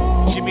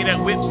 Give me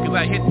that whip, cause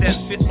I hit that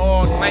shit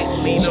all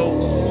nightly, though.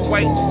 Who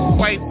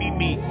wife be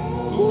me?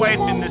 Who wife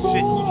in this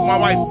shit? Who's my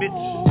wife, bitch?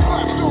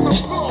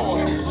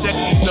 Check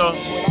me, though.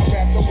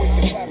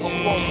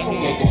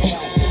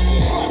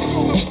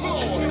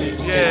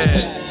 Yeah.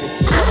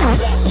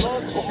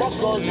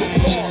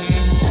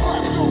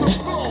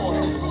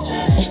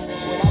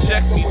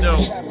 Check me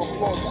though.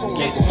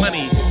 Get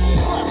money.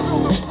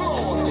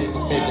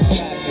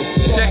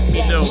 Check me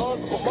though.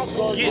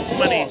 Get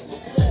money.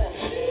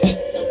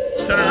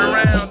 Turn it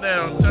around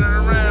down. Turn it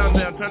around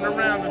down. Turn it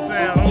around the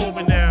sound. Hold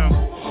me down.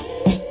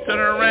 Turn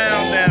it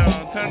around down.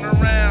 Turn it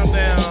around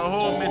down.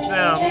 Hold me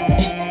down.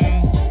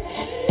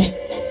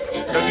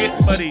 Now get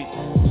money.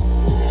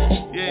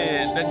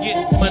 Yeah. Now get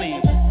money.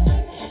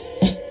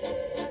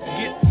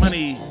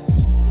 Money.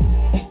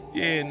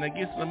 Yeah, now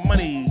get some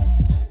money.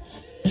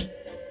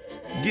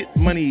 Get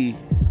money.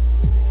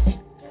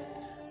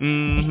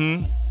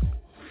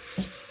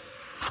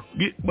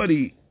 Get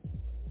money.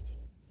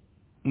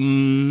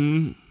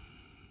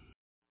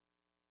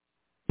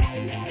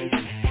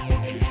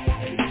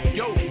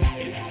 Yo.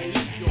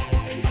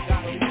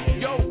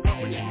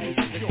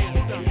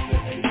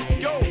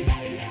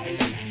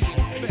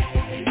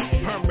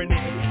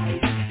 Permanent.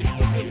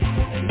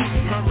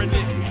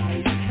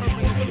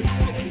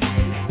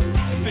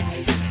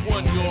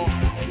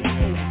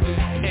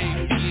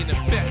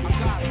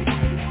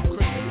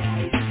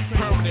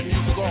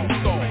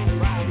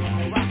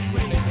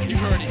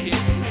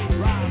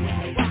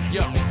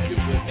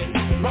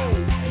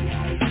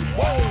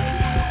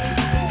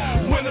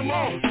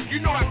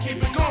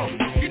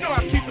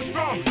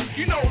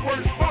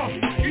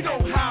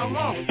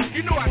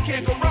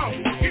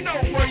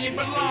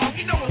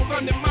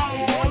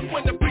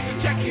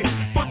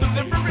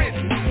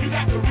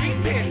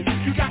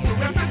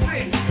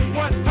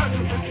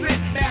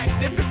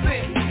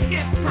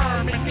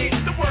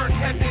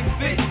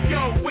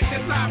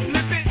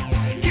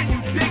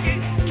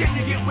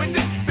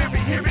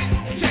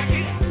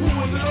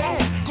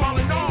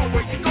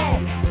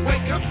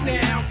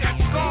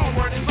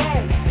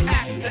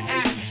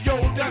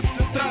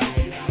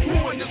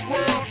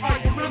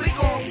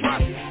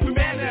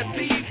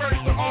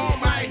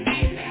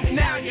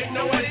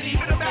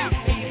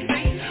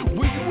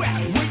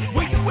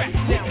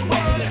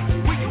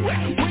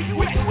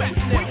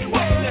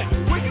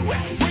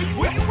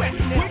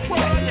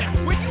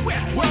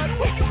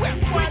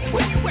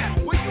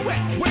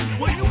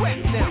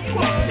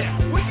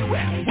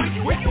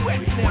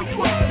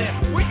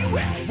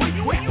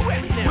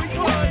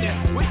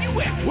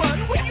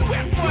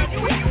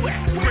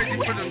 Ready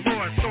for the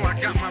Lord, so I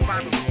got my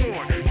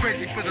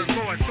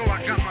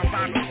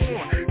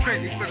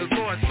the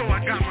Lord, so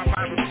I got my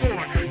Bible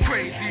sword.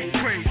 Crazy,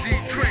 crazy,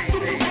 crazy.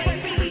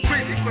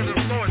 Crazy for the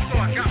Lord, so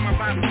I got my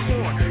Bible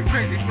sword.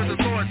 Crazy for the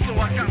Lord, so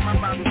I got my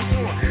Bible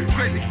sword.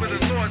 Crazy for the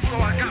Lord, so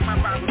I got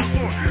my Bible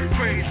sword.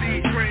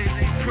 Crazy,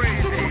 crazy,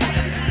 crazy.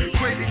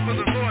 Crazy for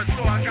the Lord,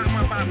 so I got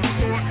my Bible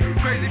sword.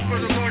 Crazy for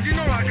the Lord, you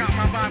know I got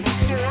my Bible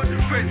sword.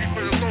 Crazy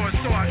for the Lord,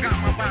 so I got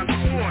my Bible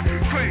sword.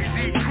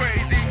 Crazy,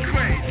 crazy,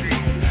 crazy.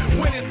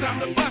 When it's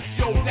time to bust,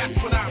 yo, that's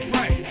when I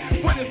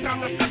pray. When it's time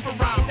to flip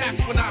around, that's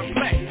when I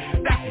play.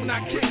 That's when I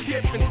kick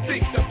hip and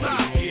stick the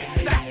pocket.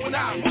 That's when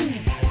I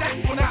move,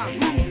 that's when I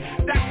move.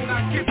 That's when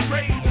I get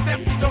praise and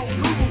if we don't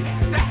lose.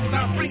 That's when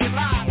I bring it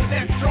live and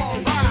that's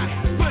your ride.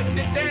 Putting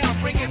it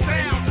down, bring it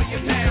down to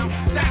your town.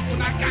 That's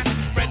when I got to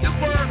spread this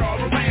word all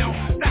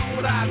around. That's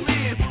what I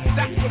live,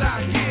 that's what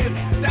I give.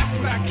 That's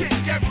what I kick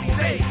every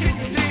day, can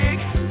you dig?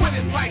 When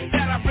it's like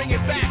that, I bring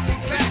it back,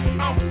 exact.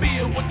 I'm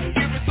filled with the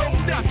spirit, so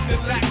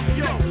nothing lacks.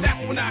 Yo,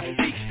 that's when I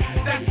speak,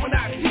 that's when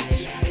I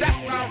teach. That's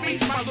when I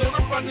reach my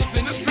little brothers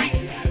in the street.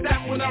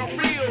 That's when I'm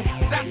real,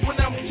 that's when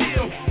I'm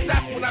chill.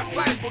 That's when I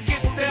fight for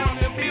get down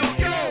and build.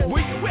 Yo,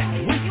 where you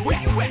at?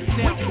 Where you at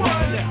now? Where you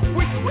at now?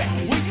 Where you at?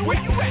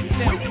 Where you at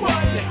now? Where you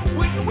at now?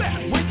 Where you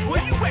at?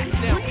 Where you at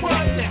now?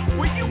 Where you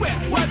at? Where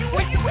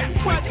you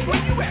at? Where you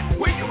at?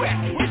 Where you at?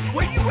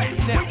 Where you at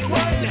now? Where you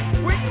at now?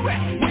 Where you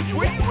at?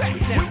 Where you at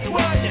now?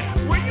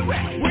 Where you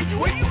at? Where you at?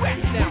 Where you at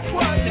now?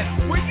 Where you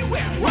at?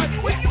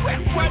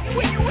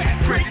 Where you at?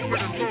 Crazy for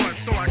the Lord,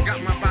 so I got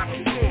my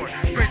Bible sword.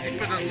 Crazy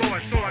for the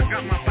Lord, so I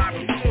got my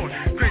Bible sword.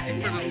 Crazy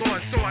for the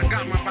Lord, so I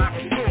got my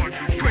Bible sword.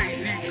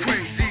 Crazy,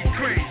 crazy,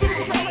 crazy.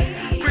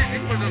 Crazy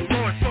for the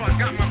Lord, so I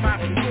got my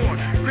Bible sword.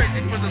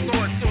 Crazy for the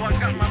Lord, so I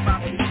got my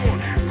Bible sword.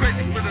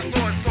 Crazy for the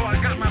Lord, so I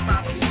got my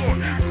Bible sword.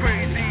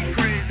 Crazy,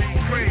 crazy,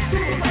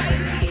 crazy.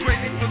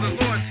 Crazy for the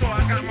Lord, so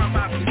I got my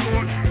Bible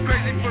sword.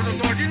 Crazy for the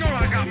Lord, you know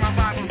I got my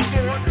Bible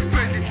sword.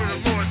 Crazy for the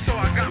Lord, so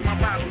I got my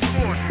Bible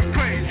sword.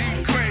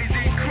 Crazy,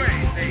 crazy,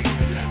 crazy.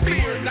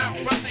 Fear not,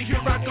 brother,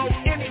 here I go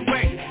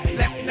anyway.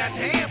 Left that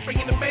hand,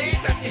 bringing the babe,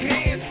 left your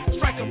hands,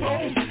 strike a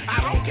pose.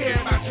 I don't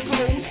care about your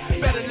clothes.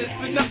 Better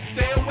listen up,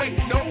 stay awake,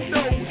 no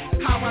knows.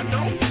 How I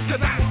know?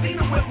 Cause I seen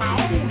them with my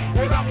own.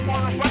 What up,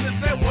 on a brother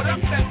said, what up,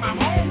 at my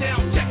home. Now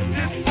check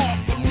this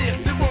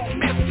awesomeness. It won't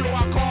miss, yo,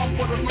 I called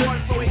for the Lord,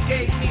 so he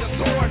gave me a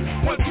sword.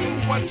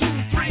 1, 2,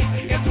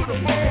 3, into the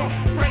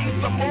 4. Praise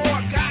some more,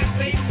 God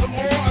save some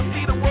more. I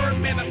see the word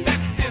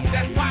manifest this,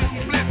 that's why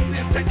he blessed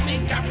this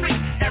technique I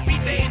preach every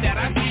day that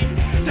I speak.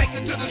 Take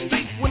it to the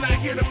streets when I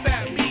hear the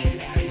fat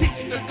beat.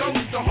 Teach the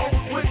ghosts to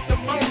hope with the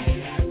most.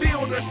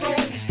 Feel their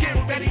souls, get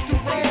ready to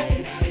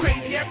roll.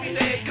 Crazy every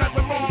day, cause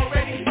I'm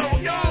already so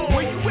yo.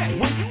 Where you at?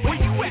 Where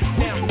you at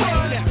now?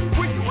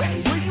 Where you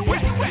at? Where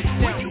you at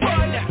now?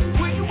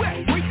 Where you at?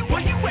 Where you at?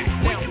 Where you at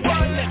now?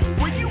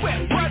 Where you at? Where you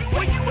at? Where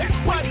you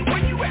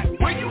at?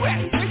 Where you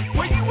at?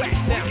 Where you at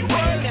now?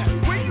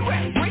 Where you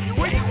at? Where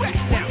you at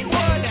now?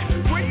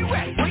 Where you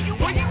at? Where you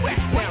at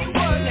now?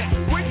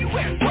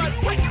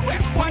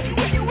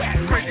 Where you at?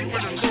 Crazy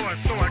for the Lord,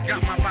 so I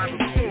got my Bible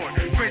sword.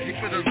 Crazy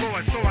for the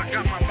Lord, so I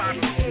got my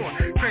Bible sword.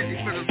 Crazy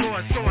for the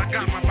Lord, so I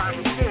got my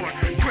Bible sword.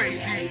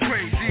 Crazy,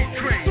 crazy,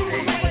 crazy.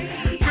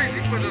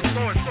 Crazy for the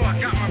Lord, so I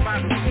got my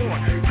Bible sword.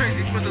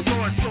 Crazy for the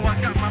Lord, so I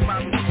got my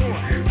Bible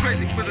sword.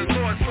 Crazy for the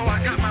Lord, so I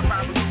got my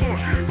Bible sword.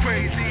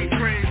 Crazy,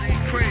 crazy,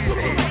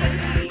 crazy.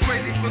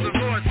 Crazy for the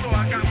Lord, so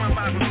I got my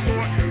Bible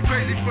sword.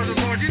 Crazy for the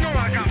Lord, you know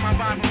I got my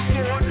Bible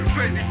sword.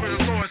 Crazy for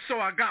the Lord, so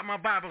I got my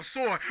Bible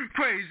sword.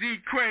 Crazy,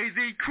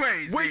 crazy,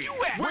 crazy. Where you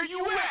at? Where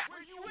you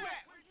at?